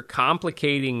factor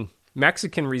complicating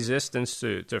Mexican resistance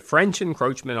to French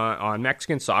encroachment on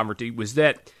Mexican sovereignty was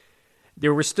that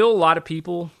there were still a lot of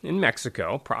people in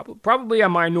Mexico, probably a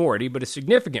minority, but a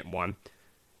significant one,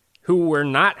 who were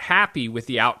not happy with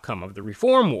the outcome of the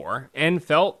Reform War and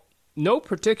felt no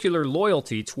particular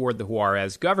loyalty toward the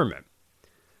Juarez government.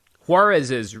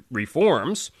 Juarez's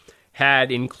reforms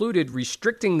had included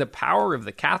restricting the power of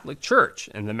the Catholic Church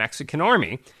and the Mexican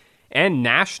army and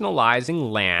nationalizing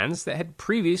lands that had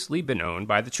previously been owned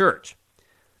by the church.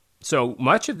 So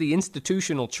much of the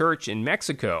institutional church in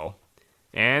Mexico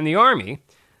and the army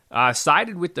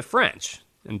sided with the French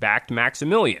and backed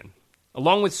Maximilian,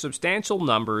 along with substantial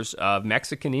numbers of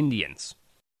Mexican Indians.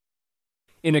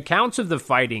 In accounts of the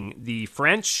fighting, the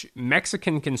French,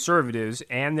 Mexican conservatives,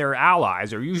 and their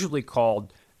allies are usually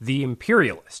called the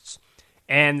imperialists,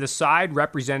 and the side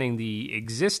representing the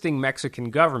existing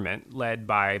Mexican government, led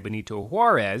by Benito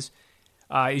Juarez,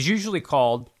 is usually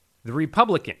called the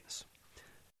Republicans.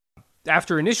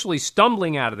 After initially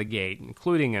stumbling out of the gate,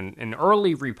 including an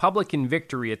early Republican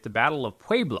victory at the Battle of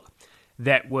Puebla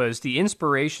that was the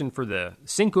inspiration for the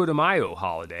Cinco de Mayo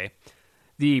holiday,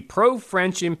 the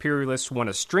pro-French imperialists won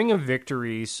a string of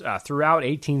victories throughout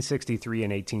 1863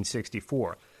 and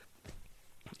 1864,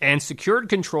 and secured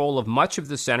control of much of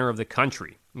the center of the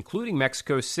country, including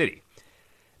Mexico City.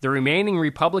 The remaining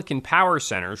Republican power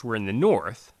centers were in the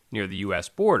north, near the U.S.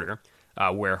 border,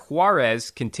 where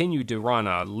Juarez continued to run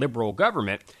a liberal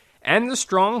government, and the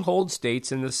stronghold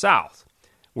states in the south,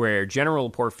 where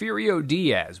General Porfirio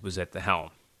Diaz was at the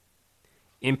helm.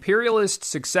 Imperialist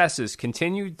successes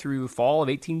continued through the fall of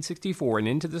 1864 and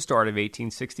into the start of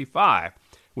 1865,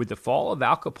 with the fall of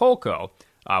Acapulco,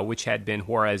 which had been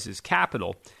Juarez's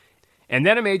capital, and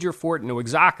then a major fort in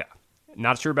Oaxaca,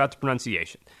 not sure about the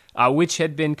pronunciation, which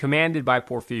had been commanded by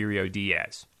Porfirio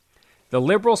Diaz. The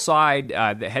liberal side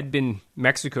that had been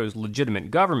Mexico's legitimate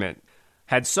government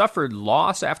had suffered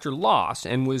loss after loss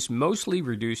and was mostly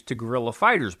reduced to guerrilla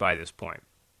fighters by this point.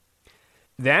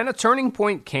 Then a turning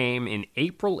point came in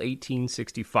April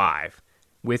 1865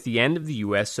 with the end of the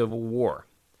U.S. Civil War.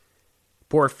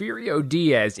 Porfirio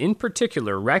Diaz in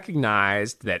particular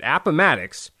recognized that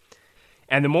Appomattox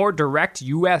and the more direct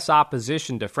U.S.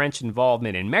 opposition to French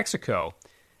involvement in Mexico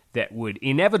that would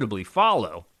inevitably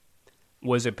follow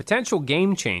was a potential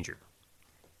game changer.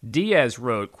 Diaz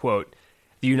wrote, quote,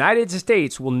 "The United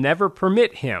States will never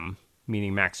permit him,"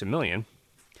 meaning Maximilian,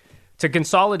 "to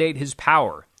consolidate his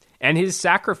power, and his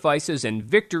sacrifices and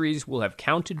victories will have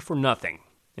counted for nothing,"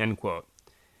 end quote.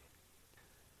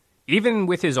 Even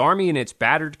with his army in its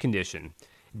battered condition,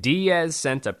 Diaz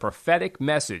sent a prophetic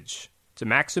message to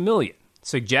Maximilian,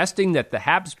 suggesting that the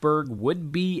Habsburg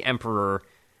would-be emperor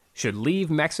should leave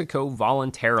Mexico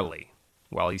voluntarily,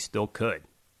 while he still could.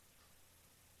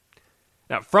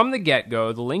 Now, from the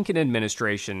get-go, the Lincoln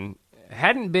administration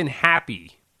hadn't been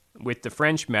happy with the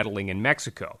French meddling in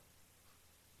Mexico.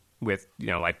 With,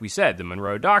 like we said, the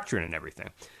Monroe Doctrine and everything.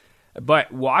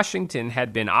 But Washington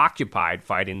had been occupied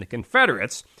fighting the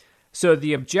Confederates, so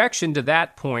the objection to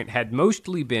that point had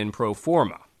mostly been pro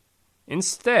forma.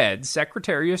 Instead,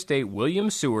 Secretary of State William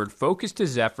Seward focused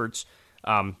his efforts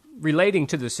relating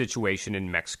to the situation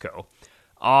in Mexico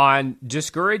on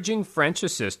discouraging French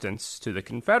assistance to the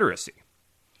Confederacy.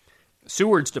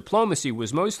 Seward's diplomacy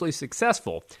was mostly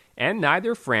successful, and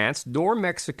neither France nor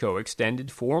Mexico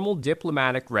extended formal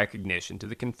diplomatic recognition to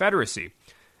the Confederacy,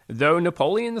 though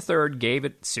Napoleon III gave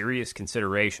it serious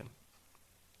consideration.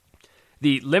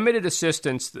 The limited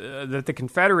assistance that the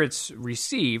Confederates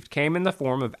received came in the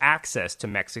form of access to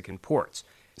Mexican ports,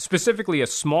 specifically a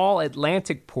small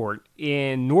Atlantic port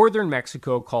in northern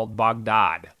Mexico called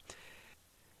Bagdad.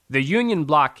 The Union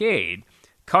blockade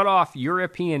cut off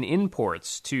European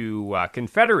imports to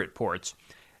Confederate ports,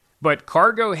 but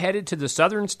cargo headed to the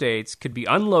southern states could be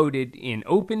unloaded in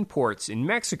open ports in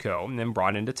Mexico and then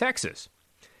brought into Texas.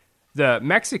 The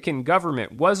Mexican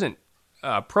government wasn't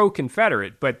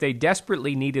pro-Confederate, but they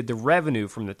desperately needed the revenue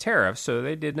from the tariffs, so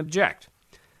they didn't object.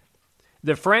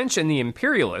 The French and the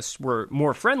imperialists were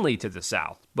more friendly to the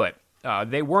South, but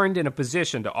they weren't in a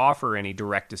position to offer any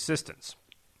direct assistance.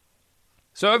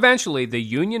 So eventually, the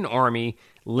Union Army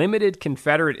limited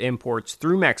Confederate imports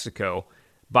through Mexico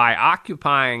by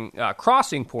occupying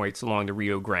crossing points along the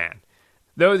Rio Grande,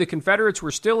 though the Confederates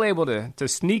were still able to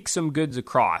sneak some goods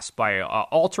across by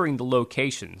altering the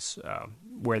locations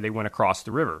where they went across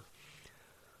the river.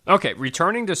 Okay,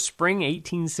 returning to spring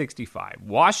 1865,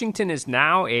 Washington is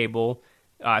now able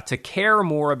to care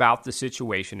more about the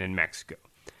situation in Mexico.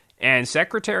 And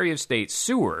Secretary of State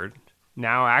Seward,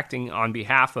 now acting on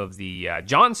behalf of the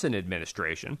Johnson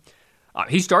administration,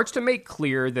 he starts to make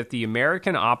clear that the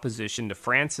American opposition to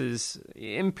France's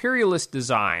imperialist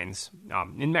designs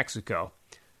in Mexico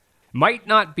might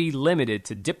not be limited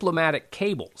to diplomatic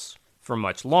cables for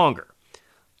much longer.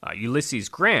 Ulysses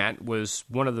Grant was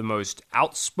one of the most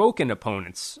outspoken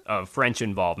opponents of French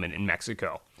involvement in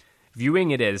Mexico,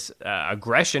 viewing it as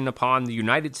aggression upon the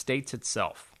United States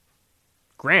itself.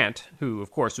 Grant, who of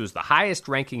course was the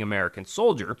highest-ranking American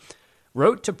soldier,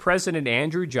 wrote to President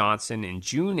Andrew Johnson in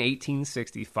June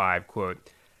 1865, quote,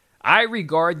 "I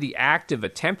regard the act of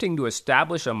attempting to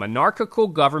establish a monarchical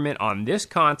government on this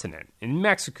continent, in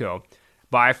Mexico,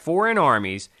 by foreign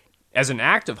armies as an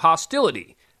act of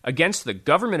hostility against the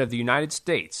government of the United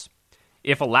States.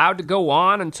 If allowed to go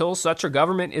on until such a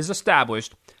government is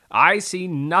established, I see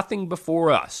nothing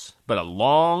before us but a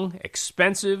long,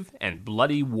 expensive, and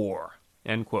bloody war."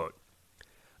 End quote.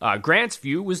 Grant's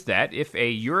view was that if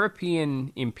a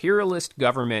European imperialist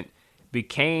government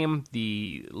became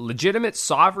the legitimate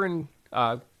sovereign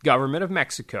government of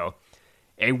Mexico,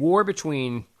 a war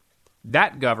between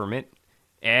that government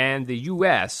and the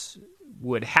U.S.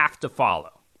 would have to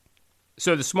follow.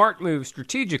 So the smart move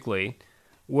strategically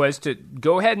was to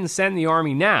go ahead and send the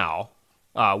army now,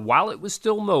 while it was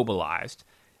still mobilized,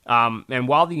 and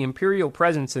while the imperial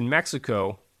presence in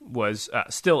Mexico was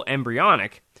still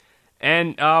embryonic,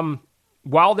 and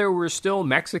while there were still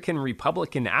Mexican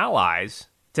Republican allies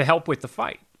to help with the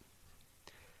fight.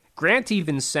 Grant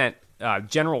even sent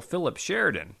General Philip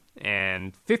Sheridan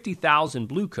and 50,000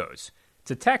 Bluecoats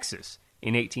to Texas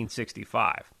in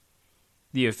 1865.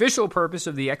 The official purpose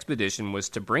of the expedition was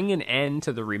to bring an end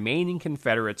to the remaining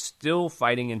Confederates still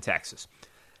fighting in Texas.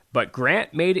 But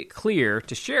Grant made it clear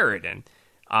to Sheridan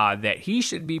that he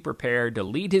should be prepared to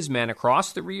lead his men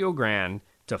across the Rio Grande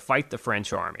to fight the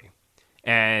French army.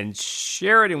 And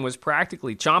Sheridan was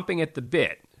practically chomping at the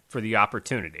bit for the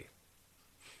opportunity.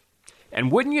 And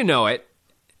wouldn't you know it,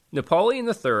 Napoleon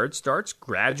III starts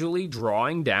gradually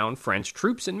drawing down French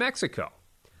troops in Mexico.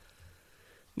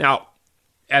 Now,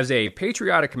 as a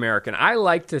patriotic American, I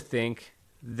like to think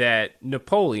that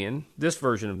Napoleon, this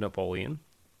version of Napoleon,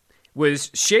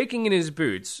 was shaking in his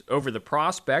boots over the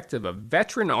prospect of a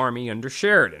veteran army under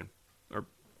Sheridan, or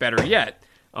better yet,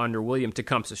 under William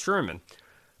Tecumseh Sherman,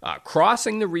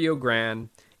 crossing the Rio Grande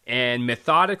and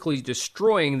methodically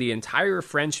destroying the entire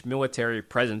French military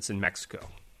presence in Mexico.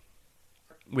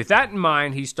 With that in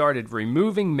mind, he started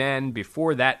removing men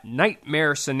before that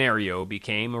nightmare scenario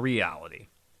became a reality.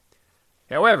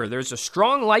 However, there's a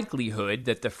strong likelihood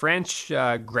that the French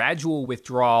gradual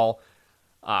withdrawal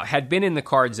had been in the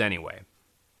cards anyway,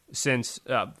 since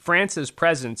France's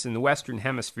presence in the Western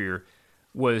Hemisphere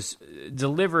was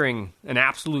delivering an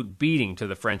absolute beating to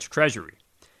the French treasury.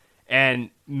 And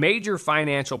major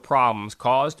financial problems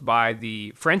caused by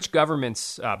the French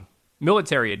government's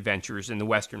military adventures in the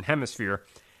Western Hemisphere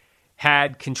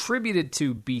had contributed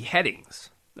to beheadings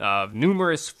of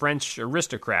numerous French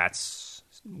aristocrats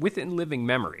within living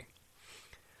memory.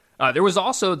 There was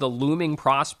also the looming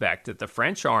prospect that the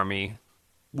French army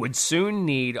would soon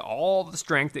need all the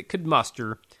strength it could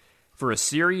muster for a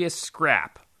serious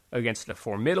scrap against a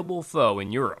formidable foe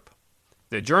in Europe,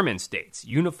 the German states,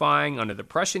 unifying under the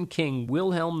Prussian king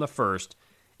Wilhelm I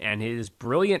and his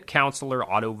brilliant counselor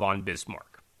Otto von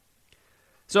Bismarck.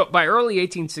 So by early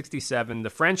 1867, the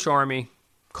French army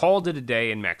called it a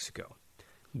day in Mexico,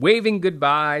 waving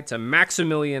goodbye to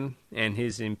Maximilian and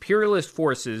his imperialist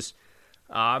forces,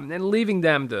 and leaving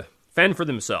them to fend for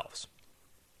themselves.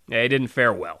 It didn't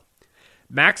fare well.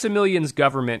 Maximilian's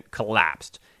government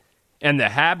collapsed, and the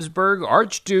Habsburg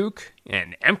Archduke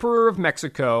and Emperor of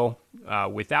Mexico,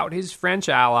 without his French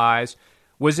allies,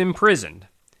 was imprisoned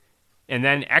and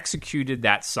then executed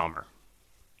that summer.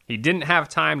 He didn't have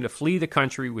time to flee the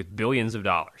country with billions of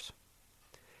dollars.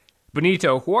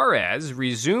 Benito Juarez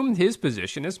resumed his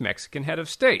position as Mexican head of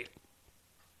state.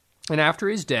 And after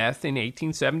his death in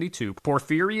 1872,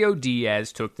 Porfirio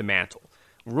Diaz took the mantle,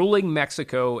 ruling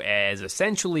Mexico as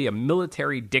essentially a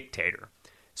military dictator,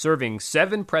 serving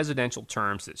 7 presidential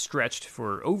terms that stretched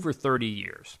for over 30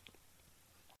 years.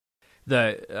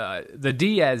 The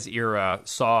Diaz era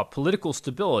saw political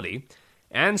stability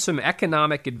and some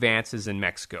economic advances in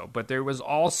Mexico, but there was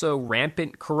also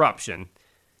rampant corruption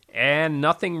and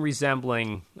nothing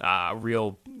resembling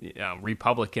real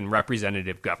Republican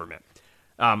representative government.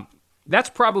 That's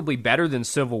probably better than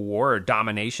civil war or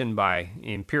domination by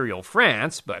Imperial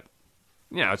France, but,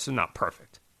 it's not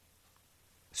perfect.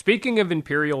 Speaking of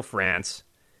Imperial France,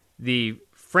 the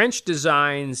French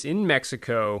designs in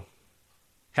Mexico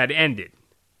had ended,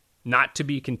 not to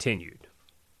be continued.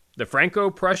 The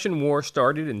Franco-Prussian War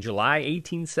started in July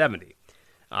 1870.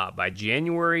 By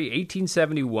January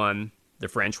 1871, the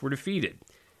French were defeated,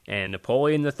 and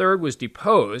Napoleon III was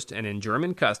deposed and in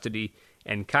German custody,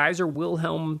 and Kaiser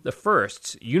Wilhelm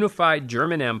I's unified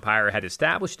German Empire had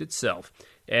established itself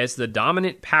as the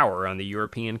dominant power on the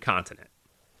European continent.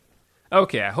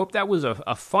 Okay, I hope that was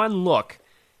a fun look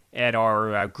at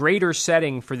our greater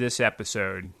setting for this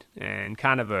episode and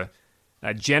kind of a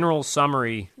general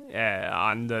summary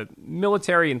on the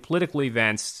military and political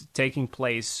events taking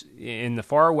place in the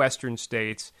far western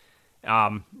states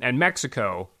and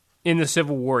Mexico in the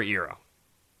Civil War era.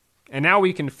 And now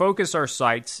we can focus our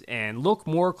sights and look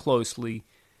more closely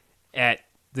at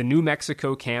the New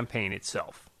Mexico campaign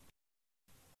itself.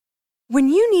 When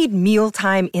you need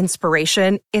mealtime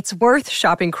inspiration, it's worth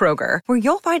shopping Kroger, where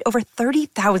you'll find over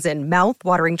 30,000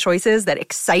 mouth-watering choices that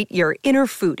excite your inner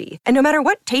foodie. And no matter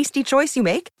what tasty choice you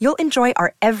make, you'll enjoy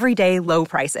our everyday low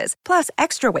prices, plus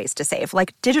extra ways to save,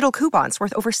 like digital coupons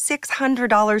worth over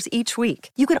 $600 each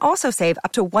week. You can also save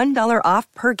up to $1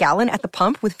 off per gallon at the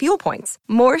pump with fuel points.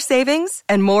 More savings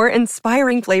and more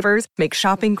inspiring flavors make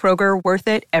shopping Kroger worth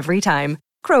it every time.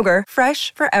 Kroger,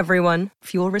 fresh for everyone.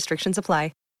 Fuel restrictions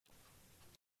apply.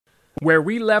 Where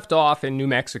we left off in New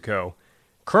Mexico,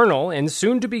 Colonel and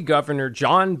soon-to-be Governor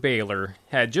John Baylor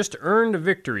had just earned a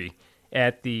victory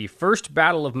at the First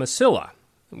Battle of Mesilla,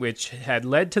 which had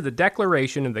led to the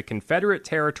declaration of the Confederate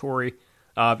territory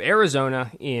of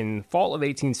Arizona in fall of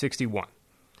 1861.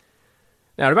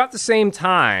 Now, at about the same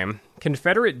time,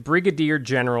 Confederate Brigadier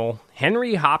General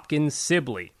Henry Hopkins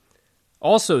Sibley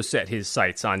also set his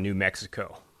sights on New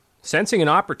Mexico, sensing an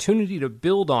opportunity to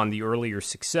build on the earlier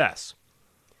success.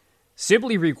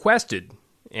 Sibley requested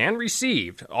and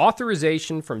received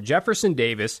authorization from Jefferson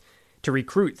Davis to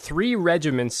recruit 3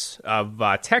 regiments of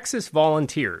Texas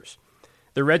volunteers.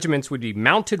 The regiments would be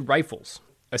mounted rifles,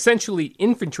 essentially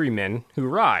infantrymen who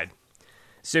ride.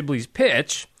 Sibley's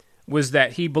pitch was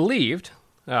that he believed,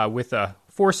 with a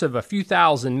force of a few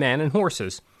thousand men and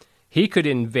horses, he could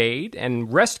invade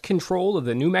and wrest control of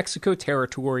the New Mexico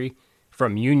territory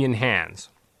from Union hands.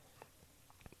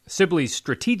 Sibley's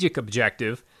strategic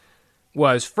objective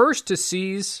was first to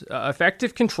seize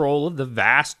effective control of the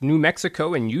vast New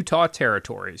Mexico and Utah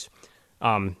territories.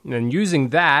 And using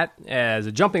that as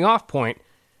a jumping-off point,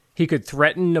 he could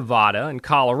threaten Nevada and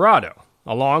Colorado,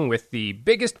 along with the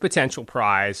biggest potential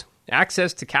prize,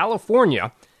 access to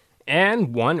California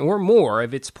and one or more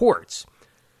of its ports,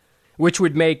 which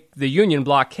would make the Union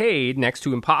blockade next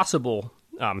to impossible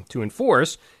to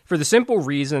enforce for the simple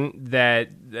reason that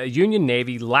the Union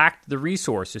Navy lacked the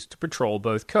resources to patrol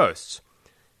both coasts.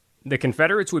 The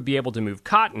Confederates would be able to move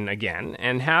cotton again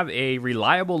and have a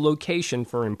reliable location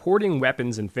for importing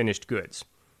weapons and finished goods.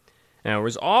 Now, there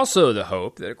was also the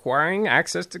hope that acquiring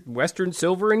access to Western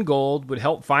silver and gold would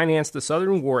help finance the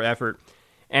Southern war effort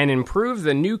and improve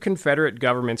the new Confederate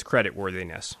government's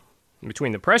creditworthiness.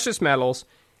 Between the precious metals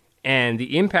and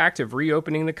the impact of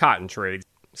reopening the cotton trade,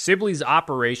 Sibley's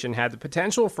operation had the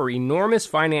potential for enormous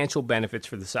financial benefits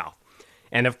for the South.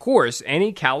 And of course,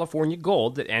 any California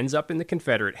gold that ends up in the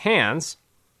Confederate hands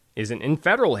isn't in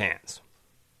federal hands.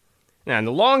 Now, in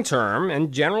the long term,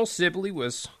 and General Sibley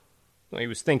was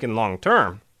thinking long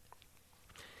term,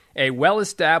 a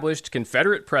well-established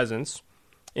Confederate presence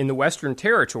in the Western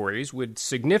Territories would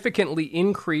significantly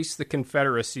increase the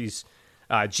Confederacy's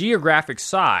geographic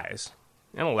size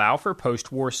and allow for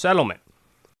post-war settlement.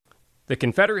 The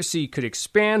Confederacy could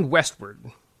expand westward,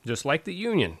 just like the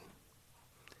Union.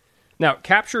 Now,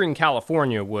 capturing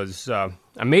California was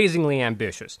amazingly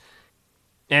ambitious,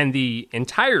 and the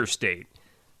entire state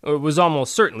was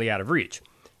almost certainly out of reach.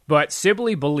 But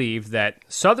Sibley believed that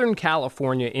Southern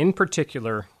California in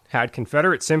particular had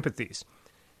Confederate sympathies,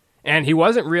 and he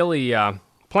wasn't really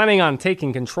planning on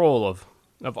taking control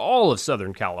of all of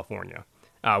Southern California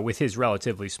with his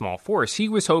relatively small force. He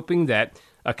was hoping that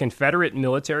a Confederate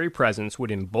military presence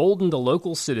would embolden the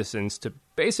local citizens to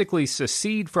basically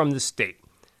secede from the state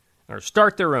or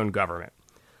start their own government.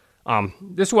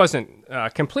 This wasn't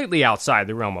completely outside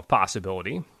the realm of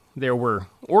possibility. There were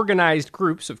organized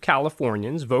groups of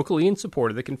Californians vocally in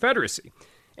support of the Confederacy,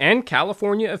 and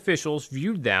California officials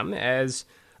viewed them as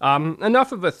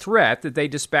enough of a threat that they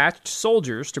dispatched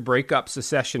soldiers to break up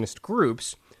secessionist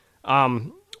groups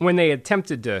when they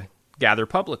attempted to gather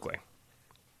publicly.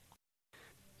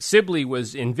 Sibley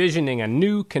was envisioning a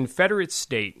new Confederate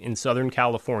state in Southern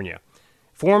California,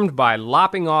 formed by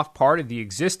lopping off part of the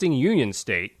existing Union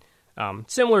state,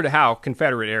 similar to how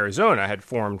Confederate Arizona had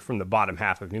formed from the bottom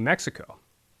half of New Mexico.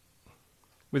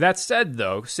 With that said,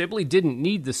 though, Sibley didn't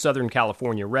need the Southern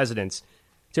California residents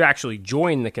to actually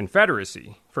join the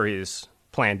Confederacy for his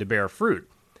plan to bear fruit.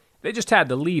 They just had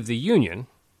to leave the Union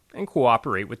and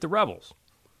cooperate with the rebels.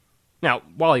 Now,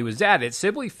 while he was at it,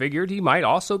 Sibley figured he might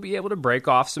also be able to break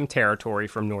off some territory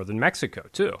from northern Mexico,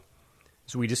 too.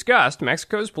 As we discussed,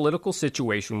 Mexico's political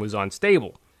situation was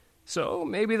unstable, so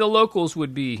maybe the locals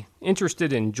would be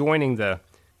interested in joining the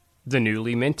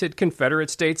newly minted Confederate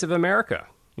States of America.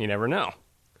 You never know.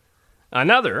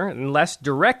 Another, and less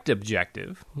direct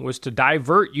objective, was to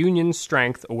divert Union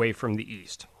strength away from the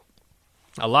East.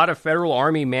 A lot of Federal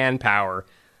Army manpower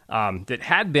that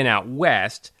had been out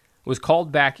west was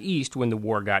called back east when the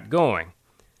war got going.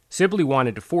 Sibley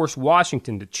wanted to force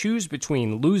Washington to choose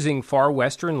between losing far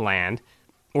western land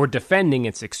or defending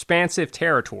its expansive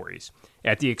territories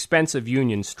at the expense of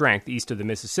Union strength east of the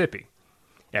Mississippi.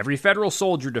 Every federal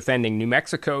soldier defending New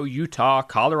Mexico, Utah,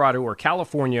 Colorado, or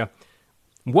California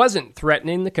wasn't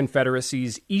threatening the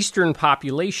Confederacy's eastern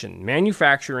population,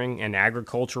 manufacturing, and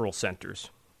agricultural centers.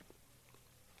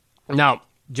 Now,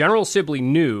 General Sibley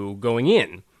knew going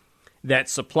in that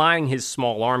supplying his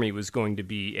small army was going to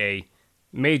be a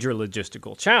major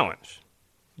logistical challenge.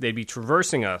 They'd be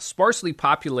traversing a sparsely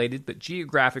populated but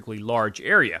geographically large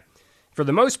area. For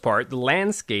the most part, the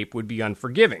landscape would be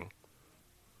unforgiving.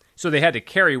 So they had to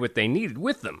carry what they needed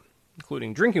with them,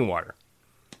 including drinking water.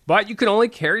 But you can only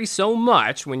carry so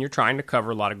much when you're trying to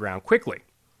cover a lot of ground quickly.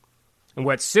 And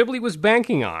what Sibley was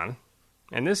banking on,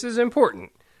 and this is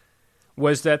important,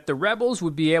 was that the rebels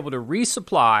would be able to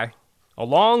resupply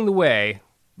along the way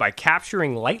by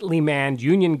capturing lightly manned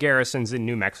Union garrisons in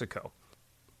New Mexico.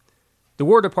 The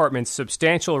War Department's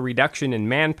substantial reduction in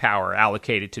manpower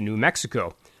allocated to New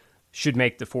Mexico should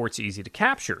make the forts easy to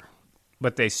capture,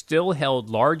 but they still held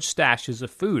large stashes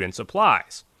of food and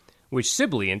supplies, which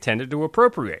Sibley intended to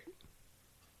appropriate.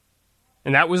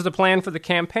 And that was the plan for the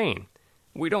campaign.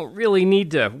 We don't really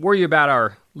need to worry about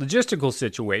our logistical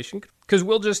situation because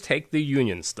we'll just take the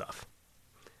Union stuff.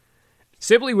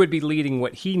 Sibley would be leading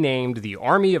what he named the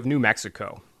Army of New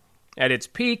Mexico. At its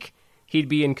peak, he'd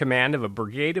be in command of a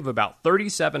brigade of about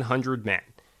 3,700 men,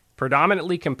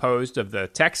 predominantly composed of the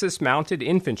Texas Mounted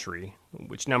Infantry,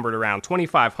 which numbered around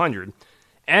 2,500,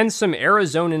 and some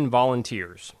Arizonan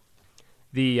volunteers.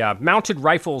 The mounted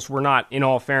rifles were not, in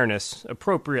all fairness,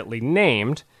 appropriately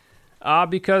named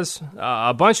because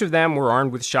a bunch of them were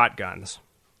armed with shotguns,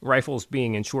 rifles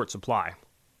being in short supply.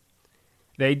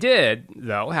 They did,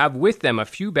 though, have with them a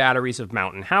few batteries of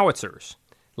mountain howitzers,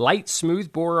 light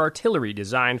smoothbore artillery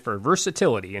designed for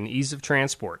versatility and ease of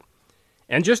transport.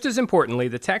 And just as importantly,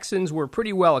 the Texans were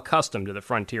pretty well accustomed to the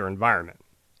frontier environment.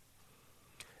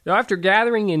 Now, after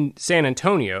gathering in San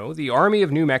Antonio, the Army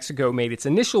of New Mexico made its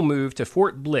initial move to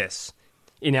Fort Bliss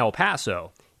in El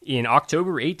Paso in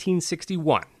October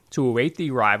 1861 to await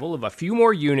the arrival of a few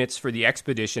more units for the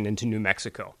expedition into New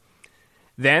Mexico.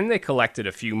 Then they collected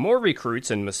a few more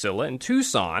recruits in Mesilla and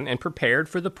Tucson and prepared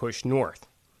for the push north.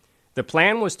 The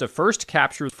plan was to first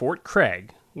capture Fort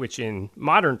Craig, which in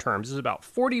modern terms is about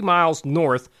 40 miles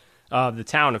north of the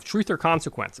town of Truth or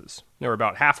Consequences. They were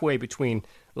about halfway between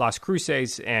Las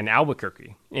Cruces and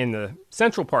Albuquerque in the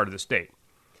central part of the state.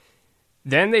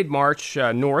 Then they'd march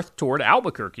north toward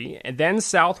Albuquerque and then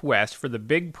southwest for the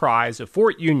big prize of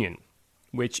Fort Union,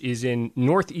 which is in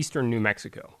northeastern New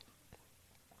Mexico.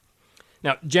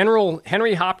 Now, General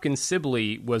Henry Hopkins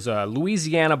Sibley was a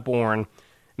Louisiana-born,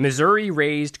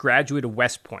 Missouri-raised graduate of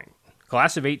West Point,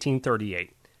 class of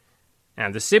 1838.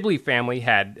 And the Sibley family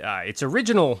had its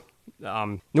original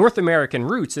North American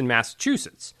roots in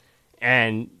Massachusetts,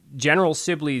 and General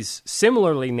Sibley's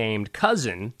similarly named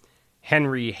cousin,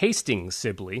 Henry Hastings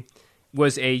Sibley,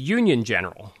 was a Union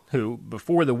general who,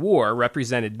 before the war,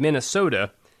 represented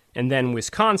Minnesota and then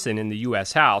Wisconsin in the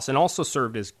U.S. House, and also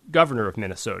served as governor of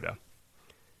Minnesota.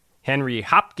 Henry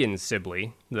Hopkins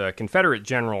Sibley, the Confederate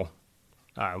general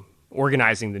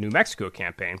organizing the New Mexico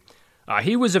campaign,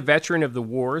 he was a veteran of the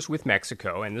wars with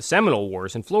Mexico and the Seminole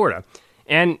Wars in Florida.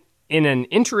 And in an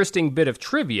interesting bit of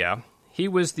trivia, he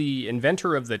was the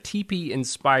inventor of the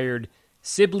teepee-inspired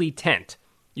Sibley tent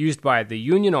used by the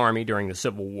Union Army during the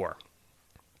Civil War.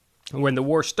 When the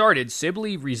war started,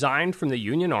 Sibley resigned from the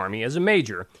Union Army as a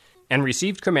major and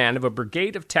received command of a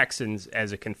brigade of Texans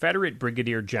as a Confederate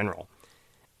brigadier general.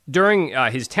 During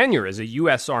his tenure as a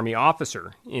U.S. Army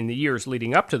officer in the years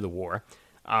leading up to the war,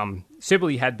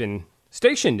 Sibley had been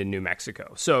stationed in New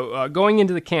Mexico. So going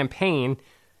into the campaign,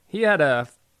 he had a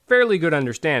fairly good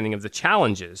understanding of the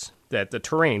challenges that the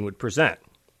terrain would present.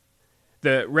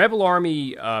 The rebel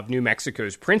army of New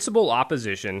Mexico's principal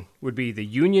opposition would be the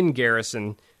Union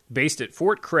garrison based at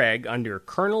Fort Craig under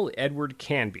Colonel Edward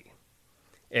Canby,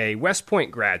 a West Point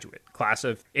graduate, class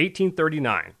of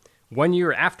 1839, 1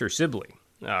 year after Sibley,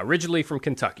 originally from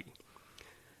Kentucky.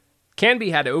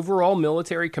 Canby had overall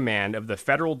military command of the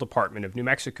Federal Department of New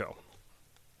Mexico.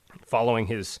 Following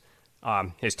his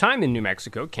time in New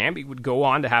Mexico, Canby would go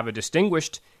on to have a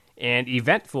distinguished and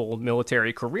eventful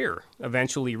military career,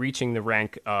 eventually reaching the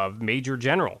rank of Major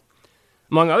General.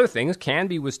 Among other things,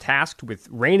 Canby was tasked with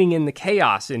reining in the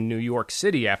chaos in New York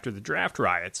City after the draft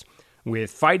riots,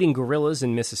 with fighting guerrillas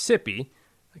in Mississippi,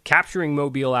 capturing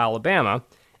Mobile, Alabama,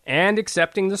 and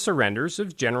accepting the surrenders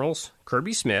of Generals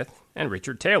Kirby Smith and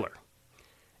Richard Taylor.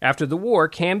 After the war,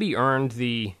 Canby earned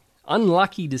the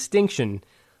unlucky distinction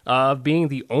of being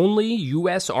the only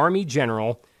U.S. Army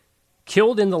general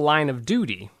killed in the line of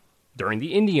duty during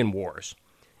the Indian Wars.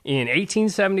 In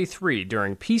 1873,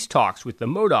 during peace talks with the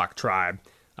Modoc tribe,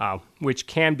 which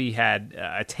Canby had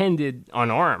attended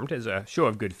unarmed as a show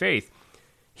of good faith,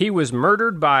 he was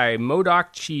murdered by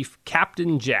Modoc chief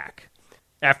Captain Jack,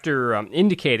 after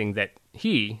indicating that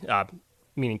he,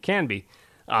 meaning Canby,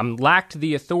 lacked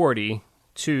the authority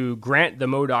to grant the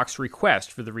Modocs'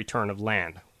 request for the return of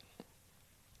land.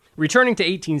 Returning to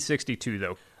 1862,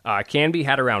 though, Canby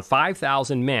had around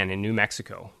 5,000 men in New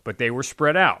Mexico, but they were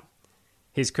spread out.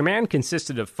 His command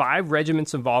consisted of 5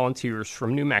 regiments of volunteers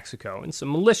from New Mexico and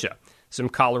some militia, some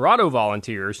Colorado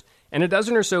volunteers, and a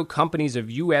dozen or so companies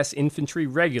of U.S. infantry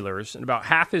regulars, and about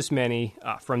half as many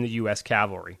from the U.S.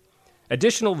 cavalry.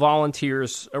 Additional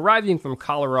volunteers arriving from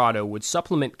Colorado would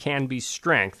supplement Canby's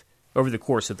strength over the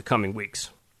course of the coming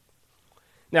weeks.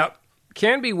 Now,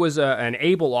 Canby was an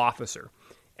able officer,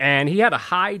 and he had a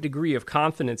high degree of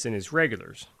confidence in his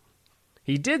regulars.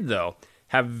 He did, though,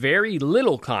 have very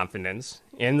little confidence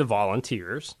in the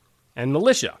volunteers and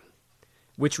militia,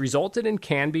 which resulted in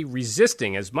Canby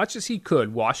resisting as much as he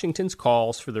could Washington's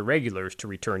calls for the regulars to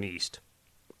return east.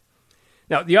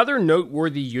 Now, the other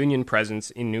noteworthy Union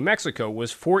presence in New Mexico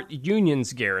was Fort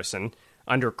Union's garrison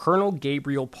under Colonel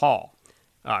Gabriel Paul.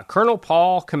 Colonel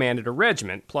Paul commanded a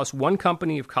regiment, plus 1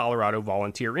 company of Colorado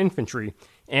Volunteer Infantry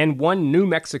and 1 New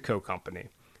Mexico company,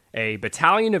 a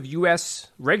battalion of U.S.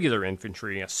 regular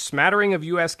infantry, a smattering of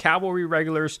U.S. cavalry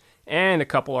regulars, and a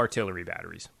couple artillery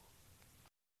batteries.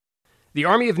 The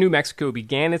Army of New Mexico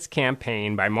began its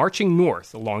campaign by marching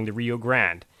north along the Rio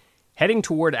Grande, heading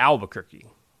toward Albuquerque,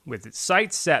 with its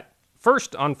sights set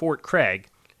first on Fort Craig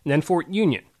and then Fort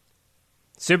Union.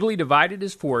 Sibley divided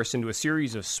his force into a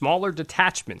series of smaller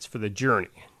detachments for the journey,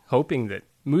 hoping that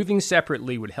moving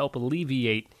separately would help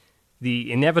alleviate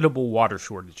the inevitable water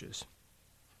shortages.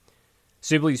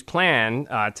 Sibley's plan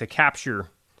to capture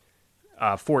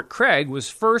Fort Craig was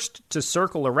first to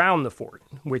circle around the fort,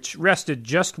 which rested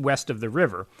just west of the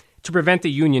river, to prevent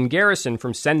the Union garrison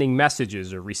from sending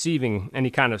messages or receiving any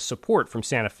kind of support from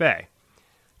Santa Fe.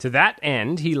 To that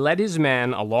end, he led his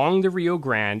men along the Rio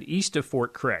Grande east of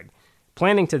Fort Craig,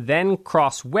 planning to then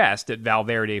cross west at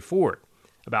Valverde Ford,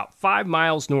 about 5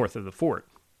 miles north of the fort.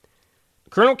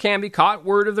 Colonel Canby caught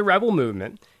word of the rebel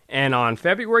movement, and on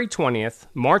February 20th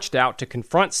marched out to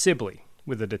confront Sibley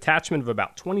with a detachment of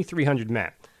about 2,300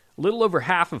 men, a little over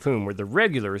half of whom were the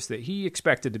regulars that he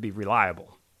expected to be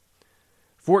reliable.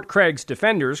 Fort Craig's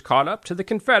defenders caught up to the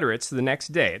Confederates the next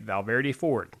day at Valverde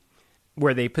Ford,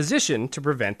 where they positioned to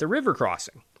prevent the river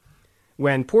crossing.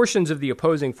 When portions of the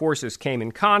opposing forces came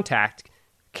in contact,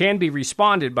 Canby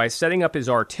responded by setting up his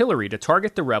artillery to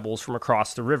target the rebels from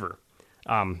across the river.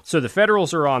 So the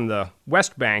Federals are on the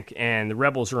west bank and the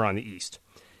rebels are on the east.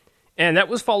 And that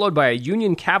was followed by a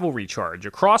Union cavalry charge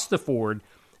across the ford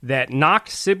that knocked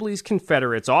Sibley's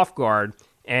Confederates off guard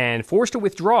and forced a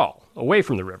withdrawal away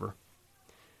from the river.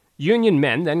 Union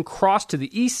men then crossed to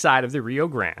the east side of the Rio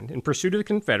Grande in pursuit of the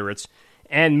Confederates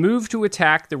and moved to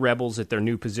attack the rebels at their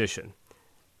new position.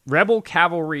 Rebel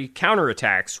cavalry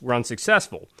counterattacks were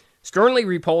unsuccessful, sternly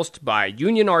repulsed by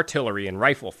Union artillery and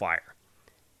rifle fire.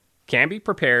 Canby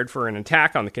prepared for an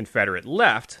attack on the Confederate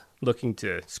left, looking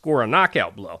to score a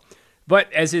knockout blow.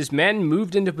 But as his men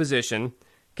moved into position,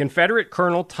 Confederate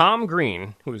Colonel Tom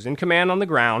Green, who was in command on the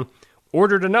ground,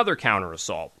 ordered another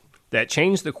counterassault that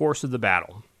changed the course of the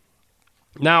battle.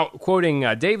 Now, quoting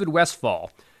David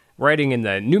Westfall, writing in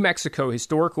the New Mexico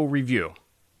Historical Review,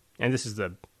 and this is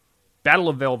the Battle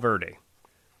of Valverde,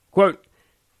 quote,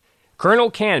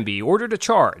 Colonel Canby ordered a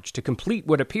charge to complete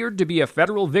what appeared to be a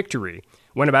Federal victory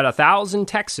when about 1,000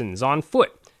 Texans on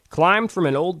foot climbed from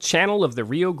an old channel of the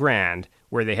Rio Grande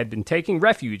where they had been taking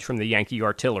refuge from the Yankee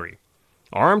artillery.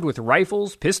 Armed with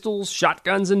rifles, pistols,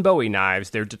 shotguns, and bowie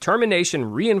knives, their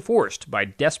determination reinforced by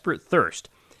desperate thirst,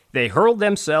 they hurled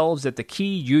themselves at the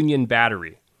key Union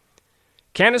battery.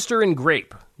 Canister and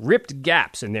grape ripped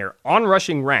gaps in their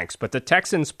onrushing ranks, but the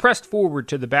Texans pressed forward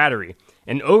to the battery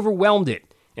and overwhelmed it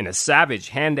in a savage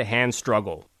hand-to-hand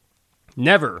struggle.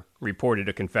 Never, reported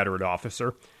a Confederate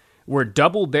officer, were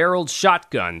double-barreled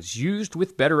shotguns used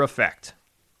with better effect.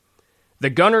 The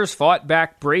gunners fought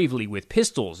back bravely with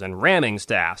pistols and ramming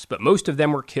staffs, but most of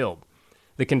them were killed.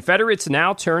 The Confederates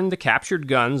now turned the captured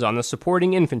guns on the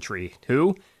supporting infantry,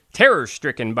 who,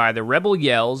 terror-stricken by the rebel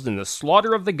yells and the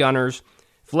slaughter of the gunners,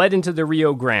 fled into the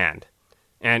Rio Grande.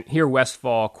 And here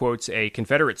Westfall quotes a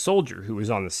Confederate soldier who was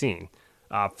on the scene.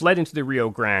 Fled into the Rio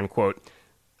Grande, quote,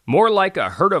 more like a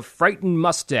herd of frightened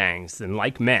mustangs than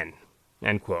like men,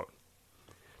 end quote.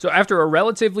 So after a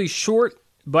relatively short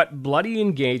but bloody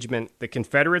engagement, the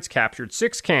Confederates captured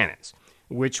 6 cannons,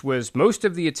 which was most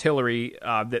of the artillery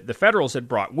that the Federals had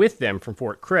brought with them from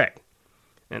Fort Craig.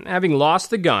 And having lost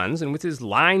the guns and with his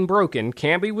line broken,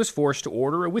 Canby was forced to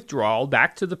order a withdrawal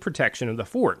back to the protection of the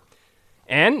fort.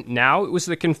 And now it was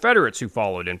the Confederates who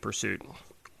followed in pursuit.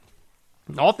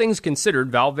 All things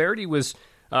considered, Valverde was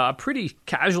a pretty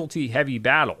casualty-heavy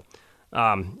battle.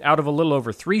 Out of a little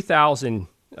over 3,000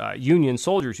 Union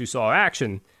soldiers who saw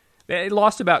action, they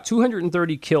lost about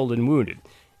 230 killed and wounded,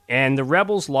 and the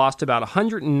rebels lost about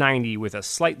 190 with a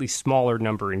slightly smaller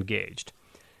number engaged.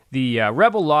 The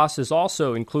rebel losses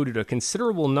also included a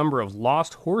considerable number of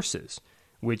lost horses,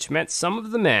 which meant some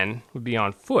of the men would be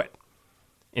on foot,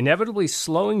 inevitably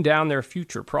slowing down their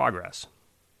future progress.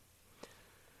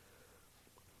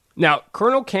 Now,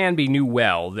 Colonel Canby knew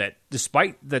well that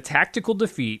despite the tactical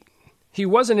defeat, he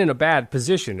wasn't in a bad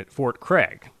position at Fort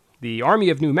Craig. The Army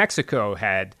of New Mexico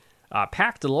had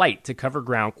packed light to cover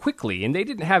ground quickly, and they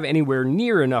didn't have anywhere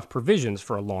near enough provisions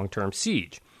for a long-term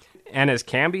siege. And as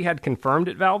Canby had confirmed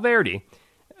at Valverde,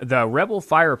 the rebel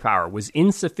firepower was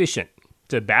insufficient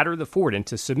to batter the fort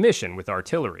into submission with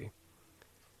artillery.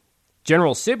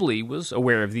 General Sibley was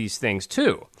aware of these things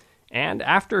too, and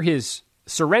after his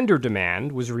surrender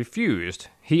demand was refused,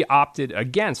 he opted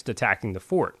against attacking the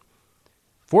fort.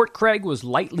 Fort Craig was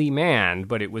lightly manned,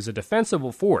 but it was a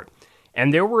defensible fort,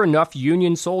 and there were enough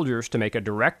Union soldiers to make a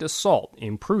direct assault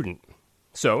imprudent.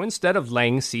 So instead of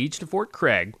laying siege to Fort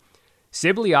Craig,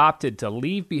 Sibley opted to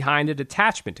leave behind a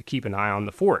detachment to keep an eye on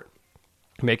the fort,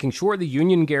 making sure the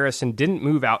Union garrison didn't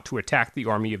move out to attack the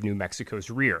Army of New Mexico's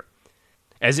rear.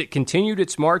 As it continued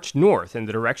its march north in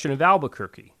the direction of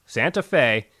Albuquerque, Santa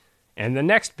Fe, and the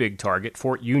next big target,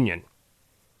 Fort Union.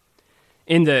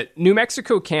 In the New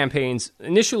Mexico campaign's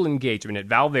initial engagement at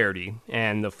Valverde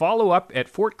and the follow-up at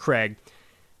Fort Craig,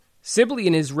 Sibley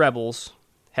and his rebels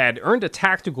had earned a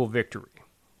tactical victory,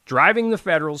 driving the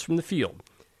Federals from the field.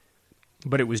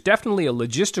 But it was definitely a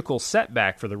logistical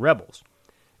setback for the rebels.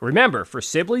 Remember, for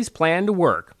Sibley's plan to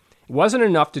work, it wasn't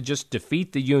enough to just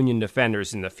defeat the Union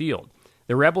defenders in the field.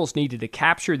 The rebels needed to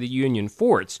capture the Union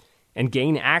forts and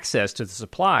gain access to the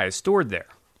supplies stored there.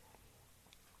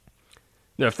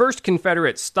 The first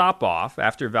Confederate stop-off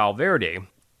after Valverde,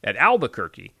 at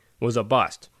Albuquerque, was a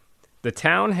bust. The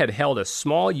town had held a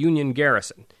small Union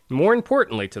garrison, and more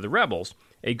importantly to the rebels,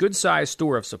 a good-sized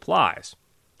store of supplies.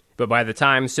 But by the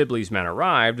time Sibley's men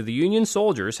arrived, the Union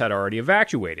soldiers had already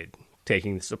evacuated,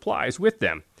 taking the supplies with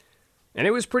them. And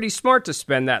it was pretty smart to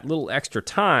spend that little extra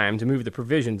time to move the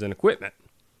provisions and equipment.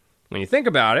 When you think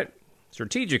about it,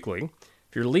 strategically,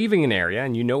 if you're leaving an area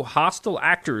and you know hostile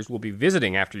actors will be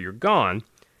visiting after you're gone,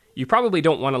 you probably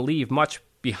don't want to leave much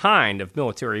behind of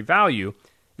military value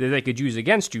that they could use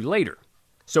against you later.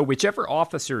 So whichever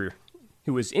officer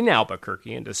who was in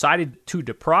Albuquerque and decided to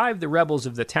deprive the rebels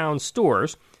of the town's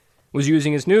stores was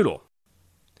using his noodle.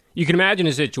 You can imagine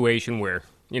a situation where,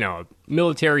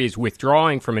 military is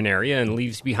withdrawing from an area and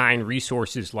leaves behind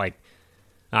resources like,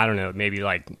 maybe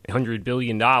like $100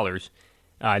 billion,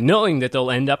 knowing that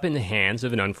they'll end up in the hands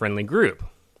of an unfriendly group.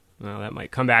 Well, that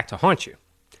might come back to haunt you.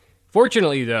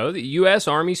 Fortunately, though, the U.S.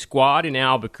 Army squad in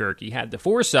Albuquerque had the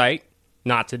foresight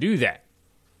not to do that.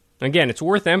 Again, it's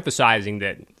worth emphasizing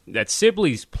that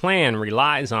Sibley's plan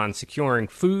relies on securing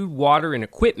food, water, and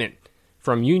equipment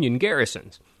from Union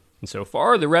garrisons. And so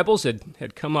far, the rebels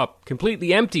had come up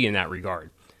completely empty in that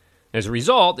regard. As a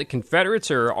result, the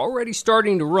Confederates are already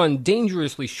starting to run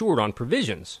dangerously short on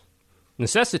provisions,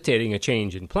 necessitating a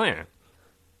change in plan.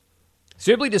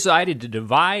 Sibley decided to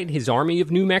divide his Army of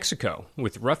New Mexico,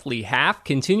 with roughly half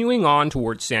continuing on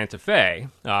towards Santa Fe,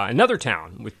 another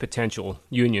town with potential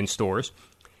Union stores,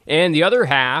 and the other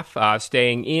half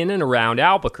staying in and around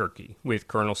Albuquerque with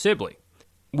Colonel Sibley,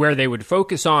 where they would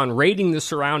focus on raiding the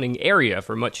surrounding area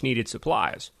for much-needed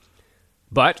supplies.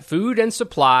 But food and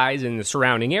supplies in the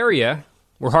surrounding area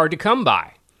were hard to come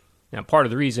by. Now, part of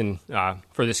the reason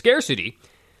for the scarcity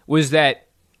was that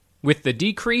with the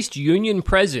decreased Union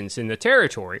presence in the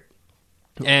territory,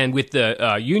 and with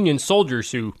the Union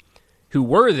soldiers who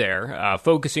were there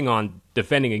focusing on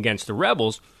defending against the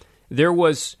rebels, there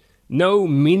was no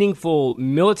meaningful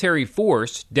military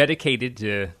force dedicated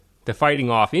to fighting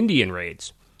off Indian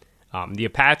raids. The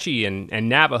Apache and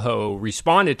Navajo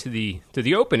responded to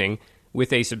the opening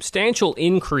with a substantial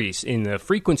increase in the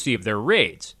frequency of their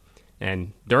raids.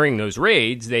 And during those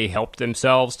raids, they helped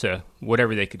themselves to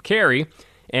whatever they could carry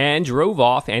and drove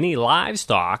off any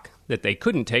livestock that they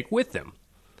couldn't take with them.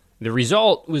 The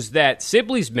result was that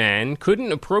Sibley's men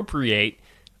couldn't appropriate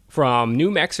from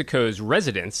New Mexico's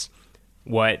residents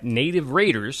what native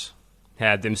raiders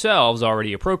had themselves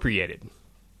already appropriated.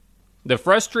 The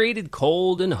frustrated,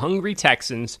 cold, and hungry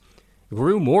Texans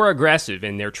grew more aggressive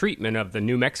in their treatment of the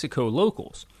New Mexico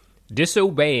locals,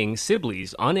 disobeying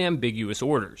Sibley's unambiguous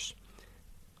orders.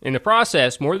 In the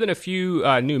process, more than a few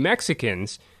New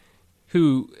Mexicans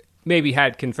who maybe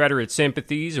had Confederate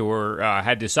sympathies or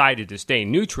had decided to stay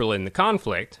neutral in the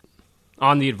conflict,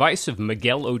 on the advice of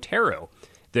Miguel Otero,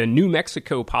 the New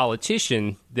Mexico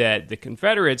politician that the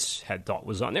Confederates had thought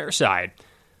was on their side,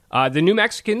 the New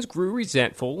Mexicans grew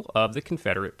resentful of the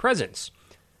Confederate presence.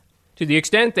 To the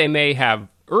extent they may have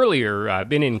earlier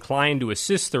been inclined to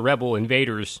assist the rebel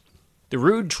invaders, the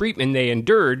rude treatment they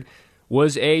endured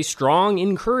was a strong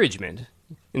encouragement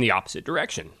in the opposite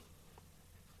direction.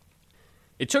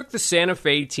 It took the Santa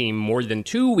Fe team more than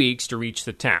 2 weeks to reach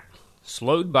the town,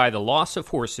 slowed by the loss of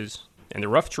horses and the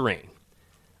rough terrain.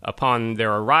 Upon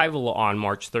their arrival on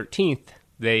March 13th,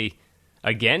 they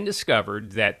again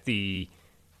discovered that the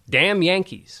damn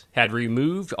Yankees had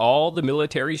removed all the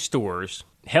military stores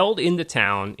held in the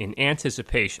town in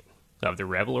anticipation of the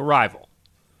rebel arrival.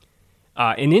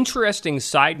 An interesting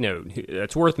side note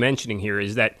that's worth mentioning here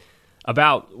is that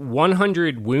about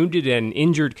 100 wounded and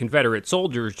injured Confederate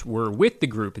soldiers were with the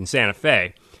group in Santa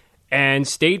Fe and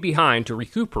stayed behind to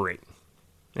recuperate.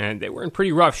 And they were in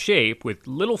pretty rough shape with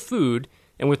little food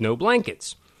and with no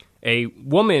blankets. A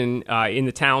woman in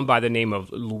the town by the name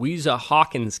of Louisa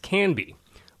Hawkins Canby,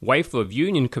 wife of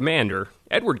Union Commander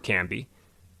Edward Canby,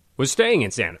 was staying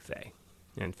in Santa Fe.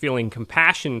 And feeling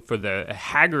compassion for the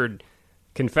haggard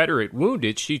Confederate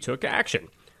wounded, she took action,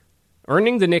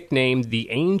 earning the nickname the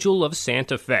Angel of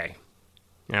Santa Fe.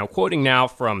 Now, quoting now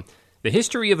from The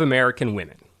History of American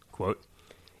Women, quote,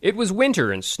 "It was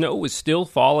winter and snow was still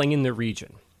falling in the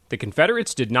region. The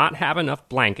Confederates did not have enough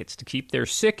blankets to keep their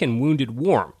sick and wounded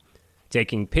warm.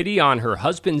 Taking pity on her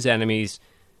husband's enemies,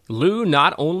 Lou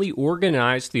not only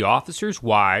organized the officers'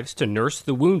 wives to nurse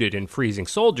the wounded and freezing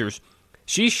soldiers,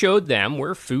 she showed them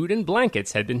where food and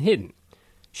blankets had been hidden.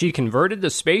 She converted the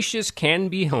spacious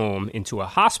Canby home into a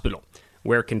hospital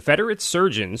where Confederate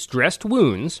surgeons dressed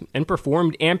wounds and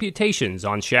performed amputations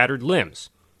on shattered limbs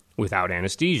without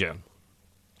anesthesia.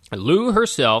 Lou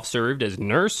herself served as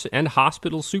nurse and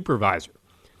hospital supervisor.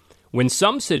 When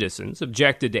some citizens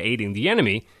objected to aiding the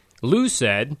enemy, Lou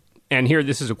said, and here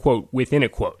this is a quote within a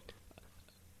quote,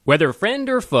 'Whether friend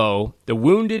or foe, the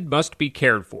wounded must be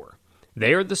cared for.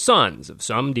 They are the sons of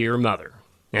some dear mother.'"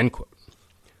 End quote.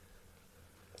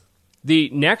 The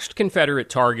next Confederate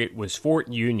target was Fort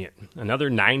Union, another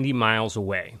 90 miles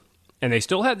away, and they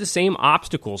still had the same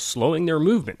obstacles slowing their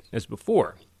movement as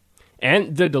before.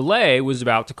 And the delay was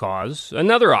about to cause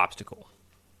another obstacle.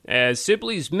 As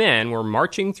Sibley's men were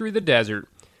marching through the desert,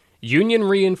 Union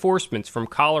reinforcements from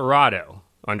Colorado,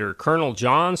 under Colonel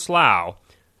John Slough,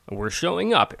 were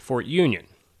showing up at Fort Union.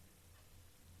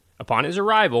 Upon his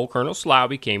arrival, Colonel Slough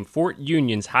became Fort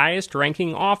Union's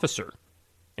highest-ranking officer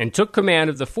and took command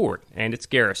of the fort and its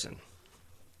garrison.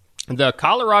 The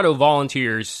Colorado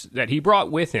volunteers that he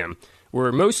brought with him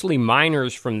were mostly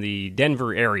miners from the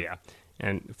Denver area,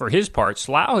 and for his part,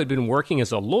 Slough had been working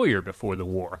as a lawyer before the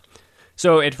war.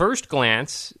 So at first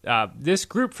glance, this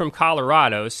group from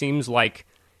Colorado seems like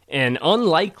an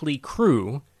unlikely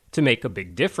crew to make a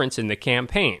big difference in the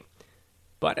campaign.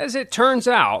 But as it turns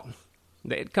out,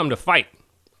 they had come to fight.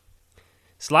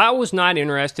 Slough was not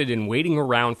interested in waiting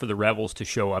around for the rebels to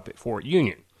show up at Fort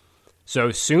Union.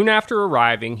 So soon after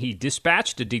arriving, he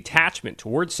dispatched a detachment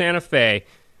toward Santa Fe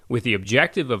with the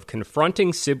objective of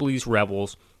confronting Sibley's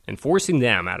rebels and forcing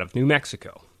them out of New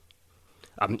Mexico.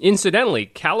 Incidentally,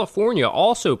 California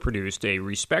also produced a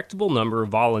respectable number of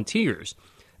volunteers,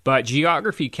 but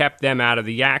geography kept them out of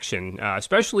the action,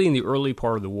 especially in the early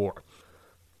part of the war.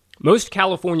 Most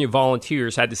California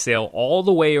volunteers had to sail all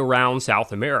the way around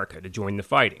South America to join the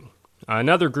fighting.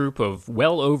 Another group of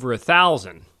well over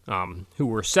 1,000, who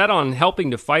were set on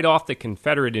helping to fight off the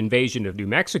Confederate invasion of New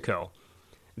Mexico,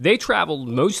 they traveled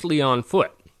mostly on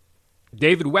foot.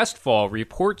 David Westfall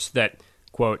reports that,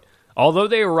 quote, although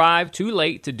they arrived too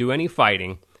late to do any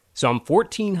fighting, some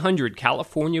 1,400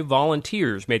 California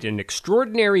volunteers made an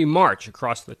extraordinary march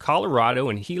across the Colorado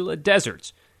and Gila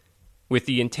deserts with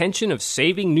the intention of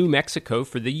saving New Mexico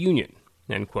for the Union,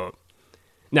 end quote.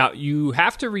 Now, you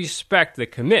have to respect the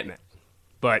commitment,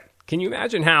 but can you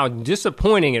imagine how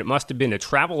disappointing it must have been to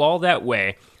travel all that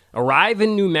way, arrive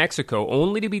in New Mexico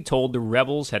only to be told the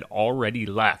rebels had already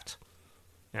left?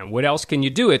 And what else can you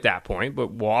do at that point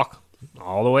but walk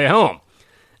all the way home?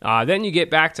 Then you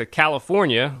get back to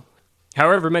California,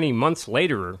 however many months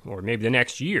later, or maybe the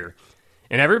next year,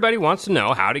 and everybody wants to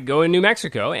know how to go in New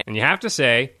Mexico, and you have to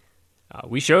say,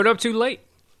 we showed up too late.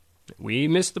 We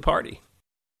missed the party.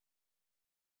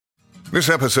 This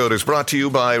episode is brought to you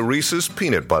by Reese's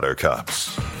Peanut Butter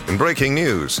Cups. In breaking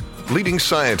news, leading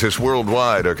scientists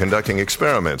worldwide are conducting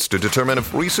experiments to determine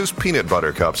if Reese's Peanut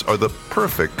Butter Cups are the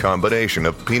perfect combination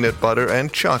of peanut butter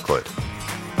and chocolate.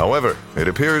 However, it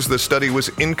appears the study was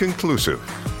inconclusive,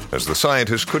 as the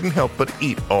scientists couldn't help but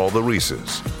eat all the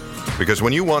Reese's. Because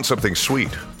when you want something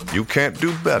sweet, you can't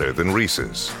do better than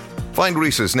Reese's. Find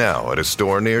Reese's now at a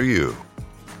store near you.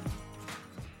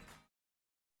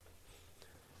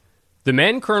 The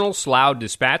men Colonel Slough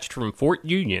dispatched from Fort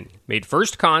Union made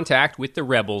first contact with the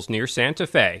rebels near Santa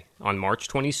Fe on March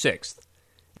 26th.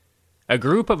 A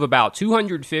group of about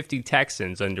 250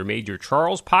 Texans under Major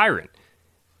Charles Pyron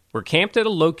were camped at a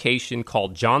location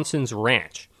called Johnson's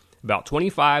Ranch, about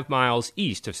 25 miles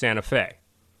east of Santa Fe.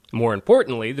 More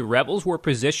importantly, the rebels were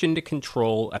positioned to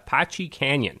control Apache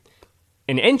Canyon,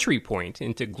 an entry point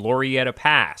into Glorieta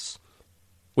Pass,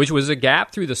 which was a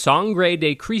gap through the Sangre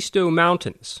de Cristo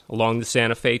Mountains along the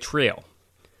Santa Fe Trail.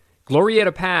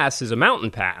 Glorieta Pass is a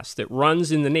mountain pass that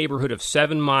runs in the neighborhood of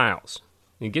 7 miles.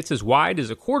 It gets as wide as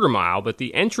a quarter mile, but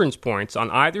the entrance points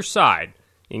on either side,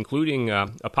 including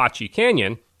Apache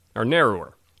Canyon, are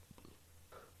narrower.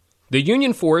 The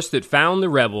Union force that found the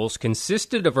rebels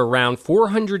consisted of around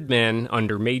 400 men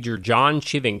under Major John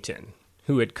Chivington,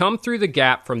 who had come through the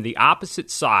gap from the opposite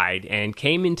side and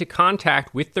came into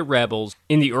contact with the rebels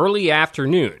in the early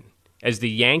afternoon as the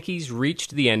Yankees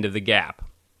reached the end of the gap.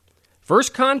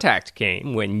 First contact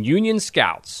came when Union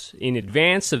scouts, in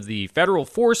advance of the Federal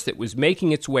force that was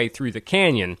making its way through the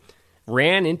canyon,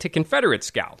 ran into Confederate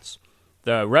scouts.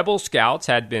 The rebel scouts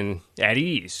had been at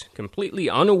ease, completely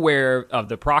unaware of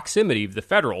the proximity of the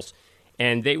Federals,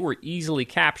 and they were easily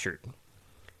captured.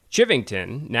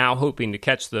 Chivington, now hoping to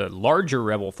catch the larger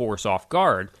rebel force off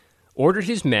guard, ordered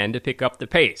his men to pick up the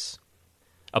pace.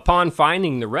 Upon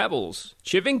finding the rebels,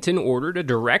 Chivington ordered a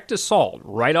direct assault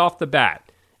right off the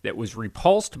bat that was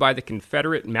repulsed by the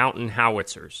Confederate mountain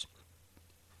howitzers.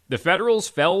 The Federals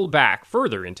fell back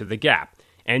further into the gap,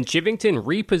 and Chivington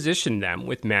repositioned them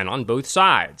with men on both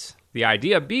sides, the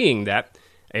idea being that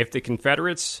if the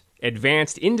Confederates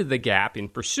advanced into the gap in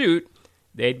pursuit,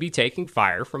 they'd be taking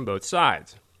fire from both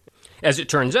sides. As it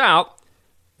turns out,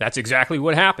 that's exactly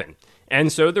what happened,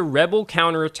 and so the rebel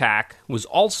counterattack was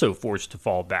also forced to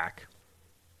fall back.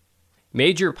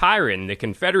 Major Pyron, the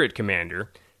Confederate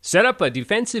commander, set up a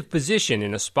defensive position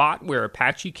in a spot where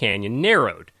Apache Canyon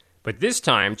narrowed, But this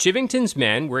time, Chivington's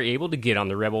men were able to get on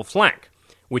the rebel flank,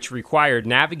 which required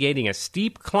navigating a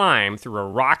steep climb through a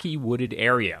rocky, wooded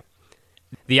area.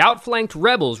 The outflanked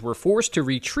rebels were forced to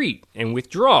retreat and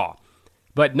withdraw,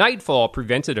 but nightfall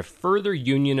prevented a further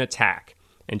Union attack,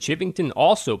 and Chivington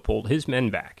also pulled his men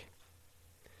back.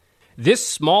 This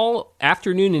small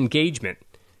afternoon engagement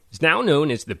is now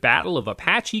known as the Battle of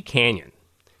Apache Canyon.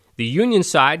 The Union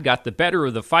side got the better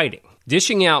of the fighting,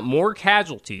 dishing out more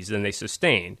casualties than they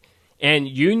sustained, and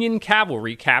Union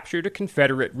cavalry captured a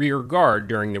Confederate rear guard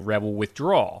during the rebel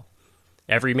withdrawal.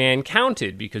 Every man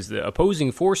counted because the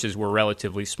opposing forces were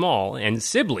relatively small, and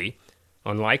Sibley,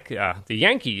 unlike the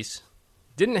Yankees,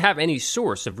 didn't have any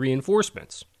source of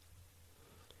reinforcements.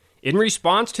 In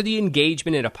response to the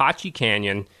engagement at Apache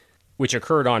Canyon, which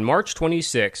occurred on March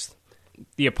 26th,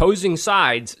 the opposing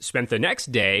sides spent the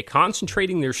next day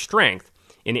concentrating their strength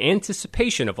in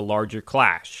anticipation of a larger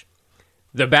clash.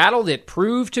 The battle that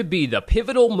proved to be the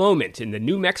pivotal moment in the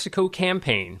New Mexico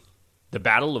campaign, the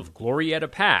Battle of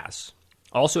Glorieta Pass,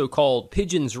 also called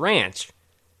Pigeon's Ranch,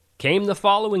 came the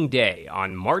following day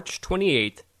on March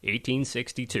 28,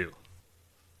 1862.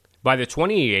 By the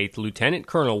 28th, Lieutenant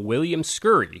Colonel William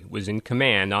Scurry was in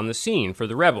command on the scene for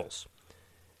the rebels.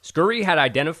 Scurry had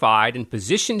identified and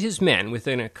positioned his men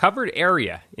within a covered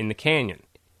area in the canyon,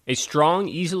 a strong,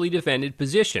 easily defended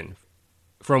position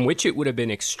from which it would have been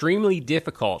extremely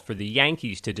difficult for the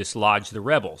Yankees to dislodge the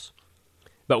rebels.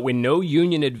 But when no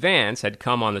Union advance had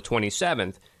come on the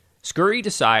 27th, Scurry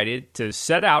decided to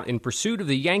set out in pursuit of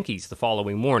the Yankees the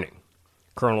following morning.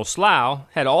 Colonel Slough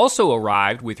had also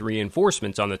arrived with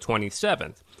reinforcements on the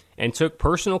 27th and took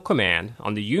personal command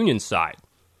on the Union side.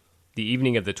 The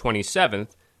evening of the 27th,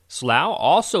 Slough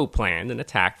also planned an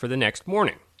attack for the next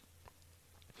morning.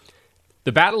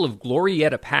 The Battle of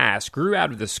Glorieta Pass grew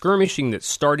out of the skirmishing that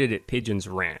started at Pigeon's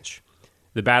Ranch.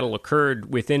 The battle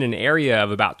occurred within an area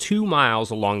of about 2 miles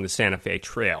along the Santa Fe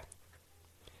Trail.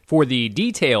 For the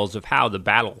details of how the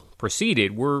battle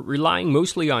proceeded, we're relying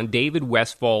mostly on David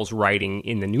Westfall's writing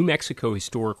in the New Mexico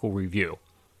Historical Review.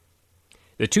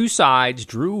 The two sides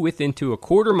drew within a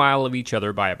quarter mile of each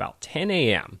other by about 10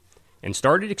 a.m. and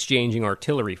started exchanging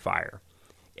artillery fire.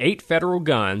 8 Federal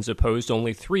guns opposed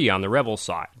only 3 on the rebel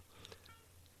side.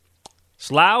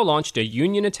 Slough launched a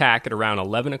Union attack at around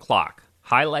 11 o'clock,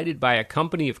 highlighted by a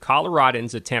company of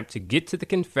Coloradans' attempt to get to the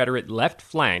Confederate left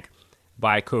flank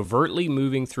by covertly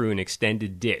moving through an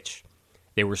extended ditch.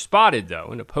 They were spotted, though,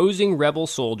 and opposing rebel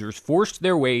soldiers forced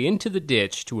their way into the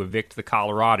ditch to evict the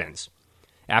Coloradans.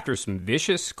 After some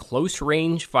vicious,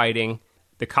 close-range fighting,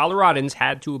 the Coloradans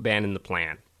had to abandon the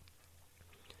plan.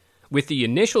 With the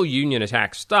initial Union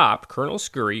attack stopped, Colonel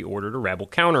Scurry ordered a rebel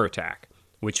counterattack,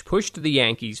 which pushed the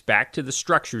Yankees back to the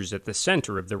structures at the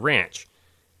center of the ranch,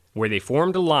 where they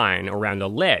formed a line around a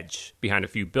ledge behind a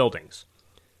few buildings.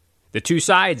 The two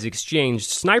sides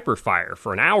exchanged sniper fire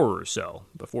for an hour or so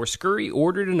before Scurry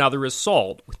ordered another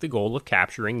assault with the goal of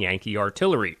capturing Yankee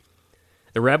artillery.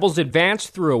 The rebels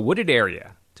advanced through a wooded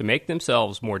area to make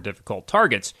themselves more difficult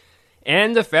targets,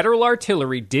 and the Federal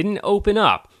artillery didn't open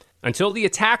up until the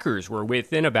attackers were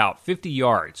within about 50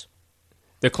 yards.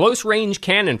 The close-range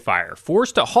cannon fire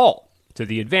forced a halt to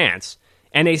the advance,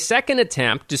 and a second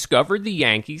attempt discovered the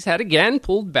Yankees had again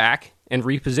pulled back and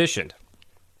repositioned.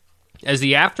 As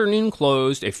the afternoon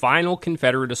closed, a final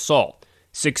Confederate assault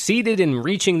succeeded in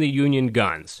reaching the Union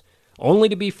guns, only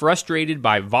to be frustrated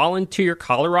by volunteer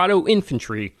Colorado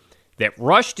infantry that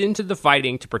rushed into the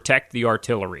fighting to protect the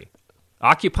artillery,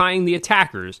 occupying the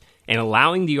attackers and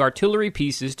allowing the artillery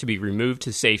pieces to be removed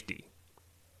to safety.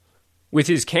 With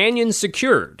his canyon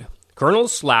secured, Colonel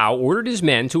Slough ordered his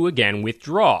men to again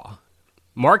withdraw,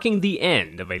 marking the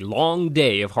end of a long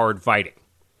day of hard fighting.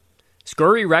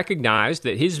 Scurry recognized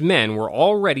that his men were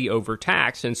already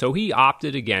overtaxed, and so he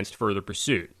opted against further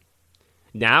pursuit.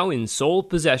 Now in sole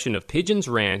possession of Pigeon's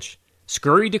Ranch,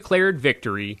 Scurry declared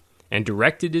victory and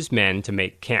directed his men to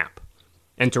make camp,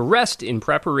 and to rest in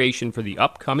preparation for the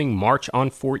upcoming march on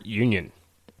Fort Union.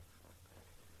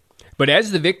 But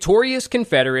as the victorious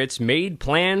Confederates made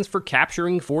plans for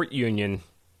capturing Fort Union,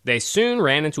 they soon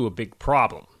ran into a big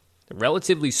problem. A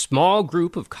relatively small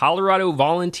group of Colorado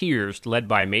volunteers led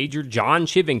by Major John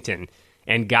Chivington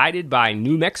and guided by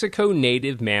New Mexico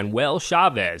native Manuel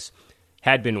Chavez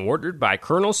had been ordered by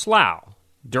Colonel Slough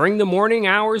during the morning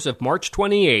hours of March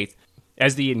 28th,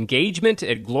 as the engagement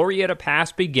at Glorieta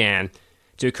Pass began,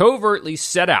 to covertly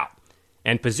set out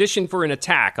and position for an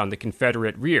attack on the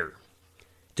Confederate rear.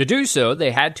 To do so,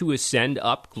 they had to ascend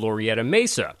up Glorieta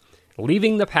Mesa,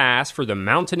 leaving the pass for the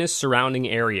mountainous surrounding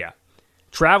area,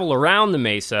 travel around the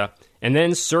mesa, and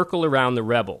then circle around the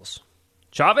rebels.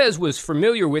 Chavez was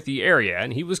familiar with the area,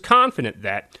 and he was confident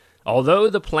that, although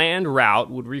the planned route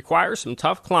would require some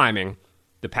tough climbing,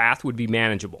 the path would be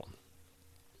manageable.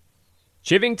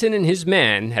 Chivington and his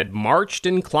men had marched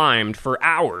and climbed for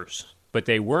hours, but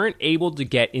they weren't able to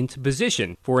get into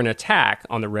position for an attack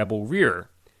on the rebel rear.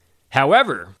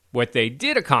 However, what they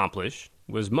did accomplish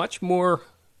was much more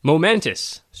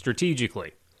momentous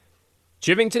strategically.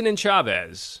 Chivington and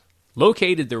Chavez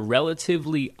located the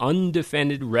relatively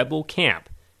undefended rebel camp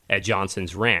at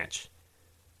Johnson's Ranch.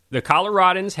 The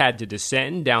Coloradans had to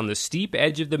descend down the steep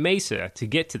edge of the mesa to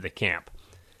get to the camp,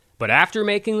 but after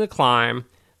making the climb,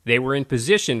 they were in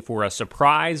position for a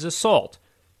surprise assault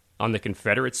on the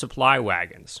Confederate supply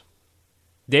wagons.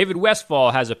 David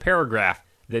Westfall has a paragraph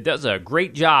that does a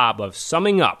great job of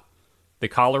summing up the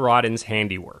Coloradans'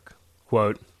 handiwork.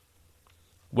 Quote,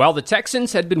 "While the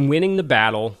Texans had been winning the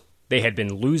battle, they had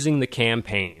been losing the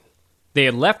campaign. They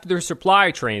had left their supply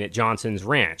train at Johnson's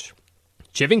Ranch.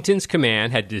 Chivington's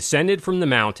command had descended from the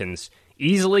mountains,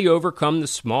 easily overcome the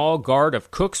small guard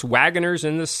of Cook's wagoners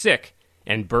and the sick,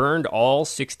 and burned all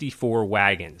 64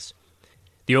 wagons.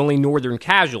 The only Northern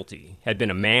casualty had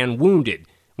been a man wounded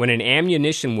when an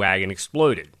ammunition wagon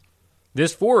exploded.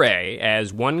 This foray,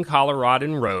 as one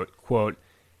Coloradan wrote, quote,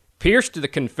 pierced the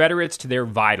Confederates to their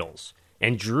vitals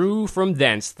and drew from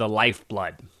thence the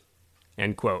lifeblood."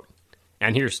 End quote.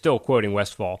 And here's still quoting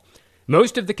Westfall.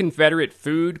 "Most of the Confederate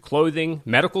food, clothing,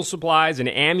 medical supplies, and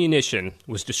ammunition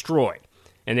was destroyed,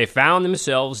 and they found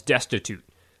themselves destitute,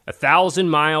 1,000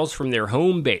 miles from their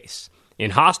home base,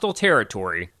 in hostile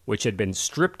territory which had been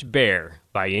stripped bare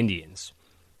by Indians."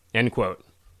 End quote.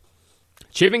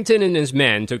 Chivington and his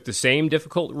men took the same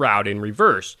difficult route in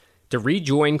reverse to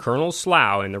rejoin Colonel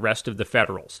Slough and the rest of the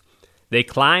Federals. They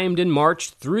climbed and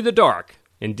marched through the dark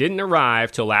and didn't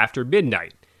arrive till after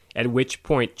midnight, at which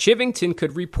point Chivington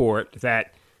could report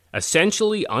that,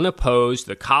 essentially unopposed,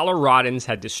 the Coloradans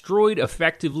had destroyed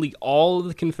effectively all of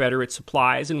the Confederate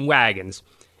supplies and wagons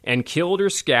and killed or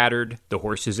scattered the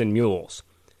horses and mules.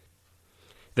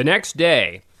 The next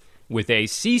day, with a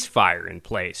ceasefire in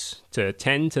place to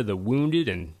attend to the wounded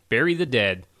and bury the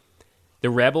dead, the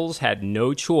rebels had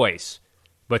no choice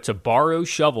but to borrow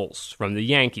shovels from the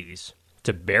Yankees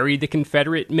to bury the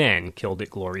Confederate men killed at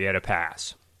Glorieta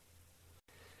Pass.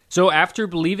 So after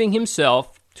believing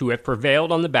himself to have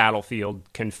prevailed on the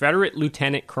battlefield, Confederate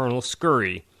Lieutenant Colonel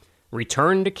Scurry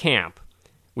returned to camp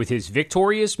with his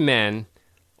victorious men,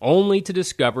 only to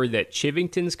discover that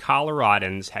Chivington's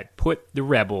Coloradans had put the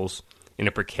rebels in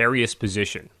a precarious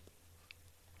position.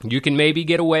 You can maybe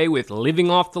get away with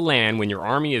living off the land when your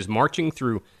army is marching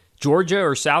through Georgia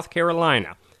or South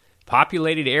Carolina,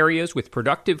 populated areas with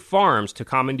productive farms to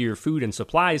commandeer food and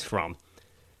supplies from.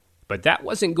 But that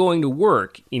wasn't going to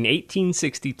work in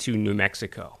 1862 New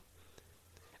Mexico.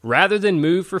 Rather than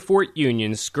move for Fort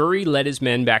Union, Scurry led his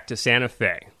men back to Santa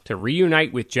Fe to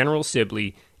reunite with General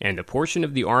Sibley and a portion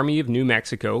of the Army of New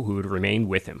Mexico who had remained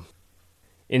with him.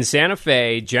 In Santa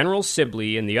Fe, General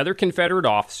Sibley and the other Confederate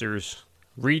officers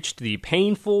reached the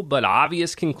painful but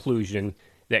obvious conclusion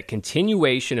that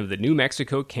continuation of the New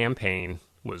Mexico campaign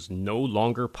was no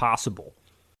longer possible.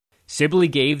 Sibley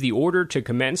gave the order to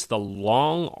commence the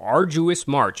long, arduous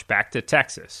march back to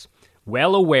Texas,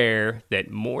 well aware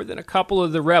that more than a couple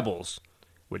of the rebels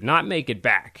would not make it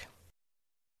back.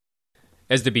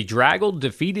 As the bedraggled,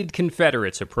 defeated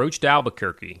Confederates approached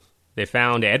Albuquerque, they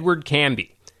found Edward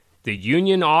Canby, the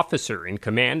Union officer in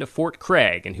command of Fort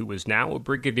Craig and who was now a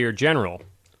brigadier general,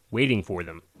 waiting for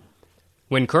them.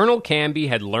 When Colonel Canby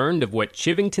had learned of what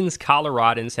Chivington's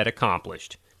Coloradans had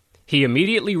accomplished, he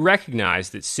immediately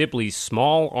recognized that Sibley's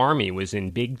small army was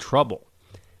in big trouble.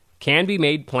 Canby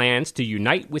made plans to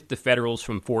unite with the Federals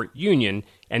from Fort Union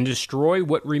and destroy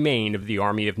what remained of the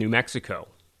Army of New Mexico.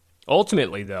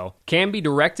 Ultimately, though, Canby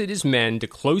directed his men to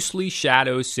closely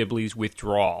shadow Sibley's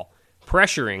withdrawal,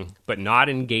 pressuring but not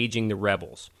engaging the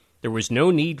rebels. There was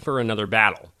no need for another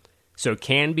battle, so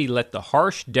Canby let the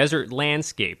harsh desert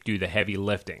landscape do the heavy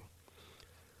lifting.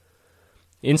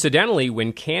 Incidentally,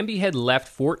 when Canby had left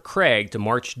Fort Craig to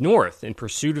march north in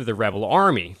pursuit of the rebel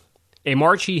army, a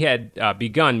march he had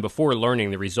begun before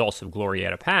learning the results of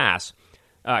Glorieta Pass,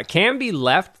 Canby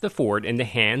left the fort in the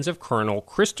hands of Colonel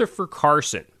Christopher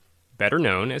Carson, better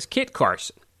known as Kit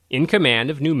Carson, in command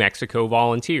of New Mexico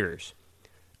volunteers.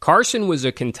 Carson was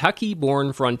a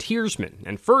Kentucky-born frontiersman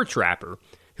and fur trapper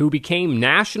who became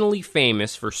nationally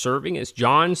famous for serving as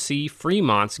John C.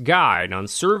 Fremont's guide on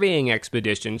surveying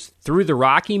expeditions through the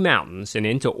Rocky Mountains and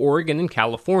into Oregon and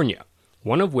California,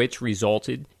 one of which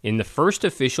resulted in the first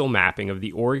official mapping of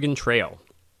the Oregon Trail.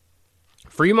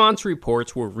 Fremont's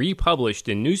reports were republished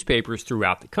in newspapers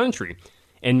throughout the country,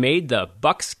 and made the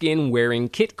buckskin-wearing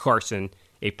Kit Carson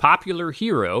a popular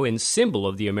hero and symbol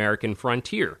of the American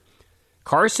frontier.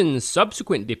 Carson's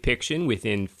subsequent depiction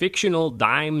within fictional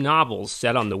dime novels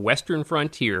set on the western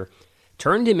frontier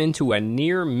turned him into a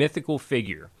near-mythical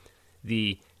figure.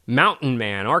 The mountain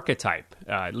man archetype,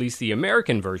 at least the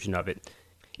American version of it,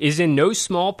 is in no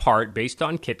small part based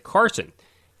on Kit Carson.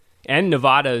 And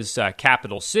Nevada's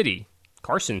capital city,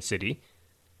 Carson City,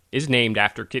 is named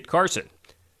after Kit Carson.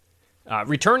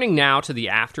 Returning now to the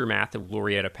aftermath of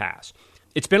Glorieta Pass.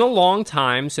 It's been a long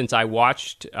time since I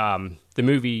watched the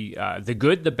movie The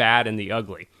Good, the Bad, and the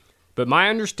Ugly. But my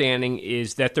understanding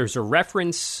is that there's a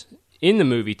reference in the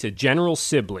movie to General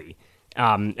Sibley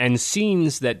and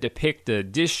scenes that depict the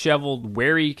disheveled,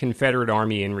 wary Confederate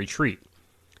army in retreat.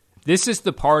 This is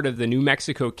the part of the New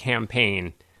Mexico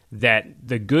campaign that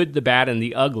The Good, the Bad, and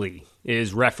the Ugly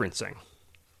is referencing.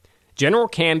 General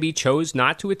Canby chose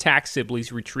not to attack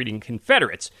Sibley's retreating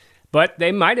Confederates, but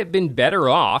they might have been better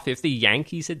off if the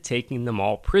Yankees had taken them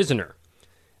all prisoner.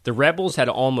 The rebels had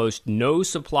almost no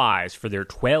supplies for their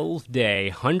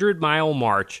 12-day, 100-mile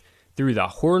march through the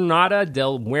Jornada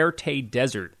del Muerte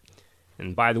desert.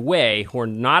 And by the way,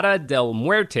 Jornada del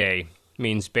Muerte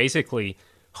means basically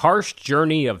harsh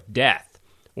journey of death,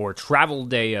 or travel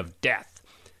day of death.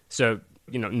 So,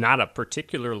 not a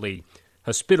particularly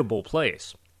hospitable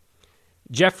place.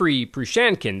 Jeffrey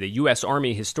Prushankin, the U.S.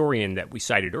 Army historian that we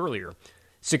cited earlier,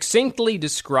 succinctly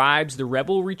describes the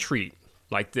rebel retreat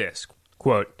like this,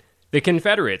 quote, "The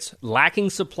Confederates, lacking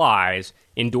supplies,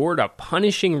 endured a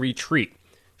punishing retreat,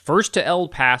 first to El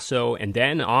Paso and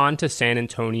then on to San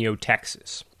Antonio,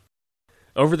 Texas.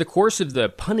 Over the course of the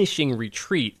punishing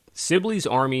retreat, Sibley's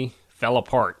army fell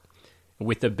apart,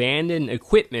 with abandoned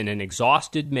equipment and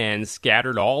exhausted men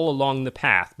scattered all along the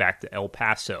path back to El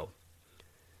Paso.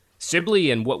 Sibley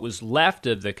and what was left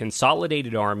of the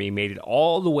consolidated army made it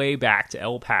all the way back to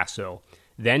El Paso,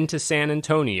 then to San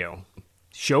Antonio,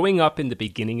 showing up in the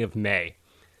beginning of May.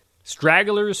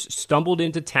 Stragglers stumbled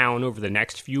into town over the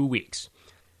next few weeks.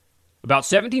 About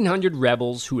 1,700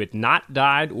 rebels who had not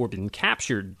died or been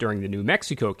captured during the New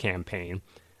Mexico campaign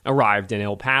arrived in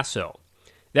El Paso.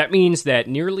 That means that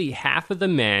nearly half of the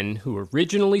men who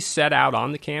originally set out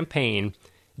on the campaign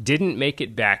didn't make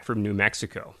it back from New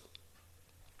Mexico.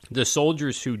 The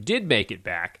soldiers who did make it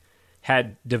back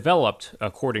had developed,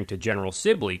 according to General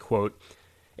Sibley, quote,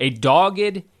 a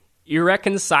dogged,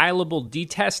 irreconcilable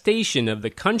detestation of the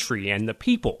country and the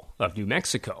people of New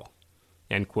Mexico,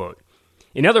 end quote.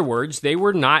 In other words, they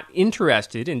were not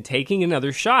interested in taking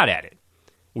another shot at it.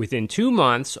 Within 2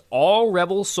 months, all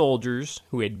rebel soldiers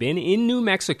who had been in New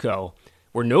Mexico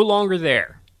were no longer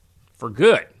there, for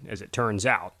good, as it turns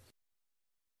out.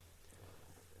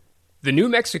 The New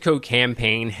Mexico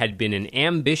campaign had been an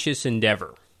ambitious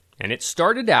endeavor, and it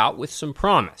started out with some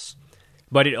promise,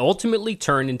 but it ultimately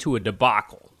turned into a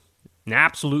debacle, an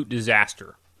absolute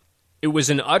disaster. It was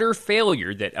an utter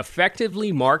failure that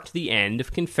effectively marked the end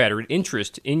of Confederate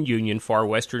interest in Union far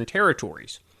western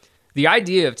territories. The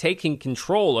idea of taking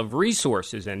control of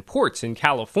resources and ports in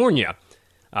California,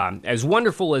 as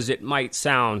wonderful as it might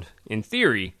sound in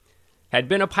theory, had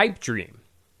been a pipe dream.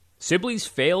 Sibley's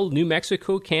failed New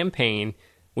Mexico campaign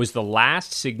was the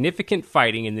last significant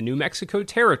fighting in the New Mexico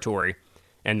Territory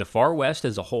and the far west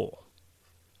as a whole.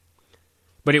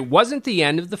 But it wasn't the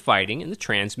end of the fighting in the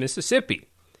Trans-Mississippi.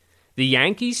 The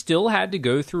Yankees still had to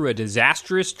go through a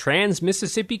disastrous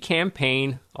Trans-Mississippi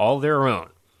campaign all their own.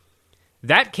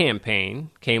 That campaign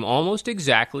came almost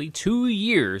exactly 2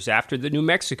 years after the New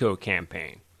Mexico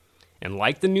campaign. And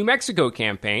like the New Mexico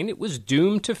campaign, it was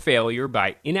doomed to failure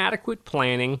by inadequate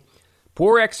planning,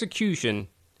 poor execution,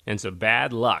 and some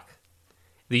bad luck.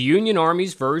 The Union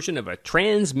Army's version of a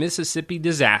Trans-Mississippi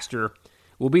disaster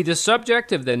will be the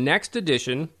subject of the next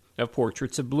edition of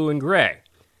Portraits of Blue and Gray,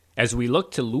 as we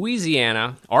look to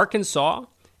Louisiana, Arkansas,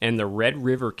 and the Red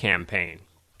River Campaign.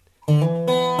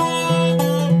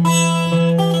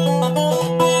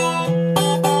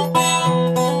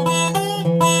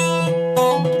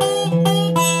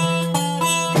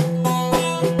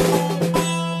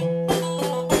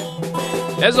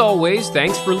 As always,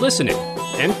 thanks for listening.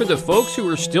 And for the folks who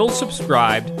are still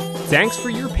subscribed, thanks for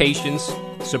your patience,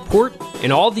 support,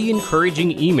 and all the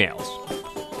encouraging emails.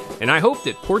 And I hope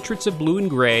that Portraits of Blue and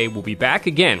Gray will be back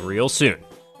again real soon.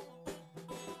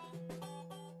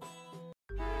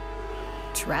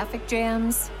 Traffic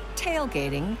jams,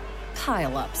 tailgating,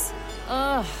 pile-ups.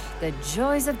 Ugh, the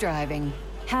joys of driving.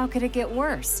 How could it get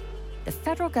worse? The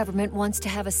federal government wants to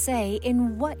have a say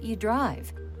in what you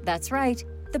drive. That's right.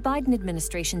 The Biden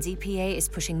administration's EPA is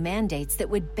pushing mandates that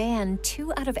would ban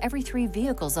 2 out of every 3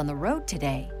 vehicles on the road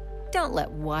today. Don't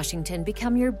let Washington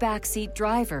become your backseat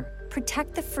driver.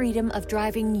 Protect the freedom of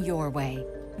driving your way.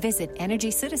 Visit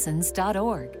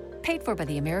EnergyCitizens.org. Paid for by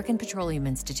the American Petroleum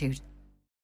Institute.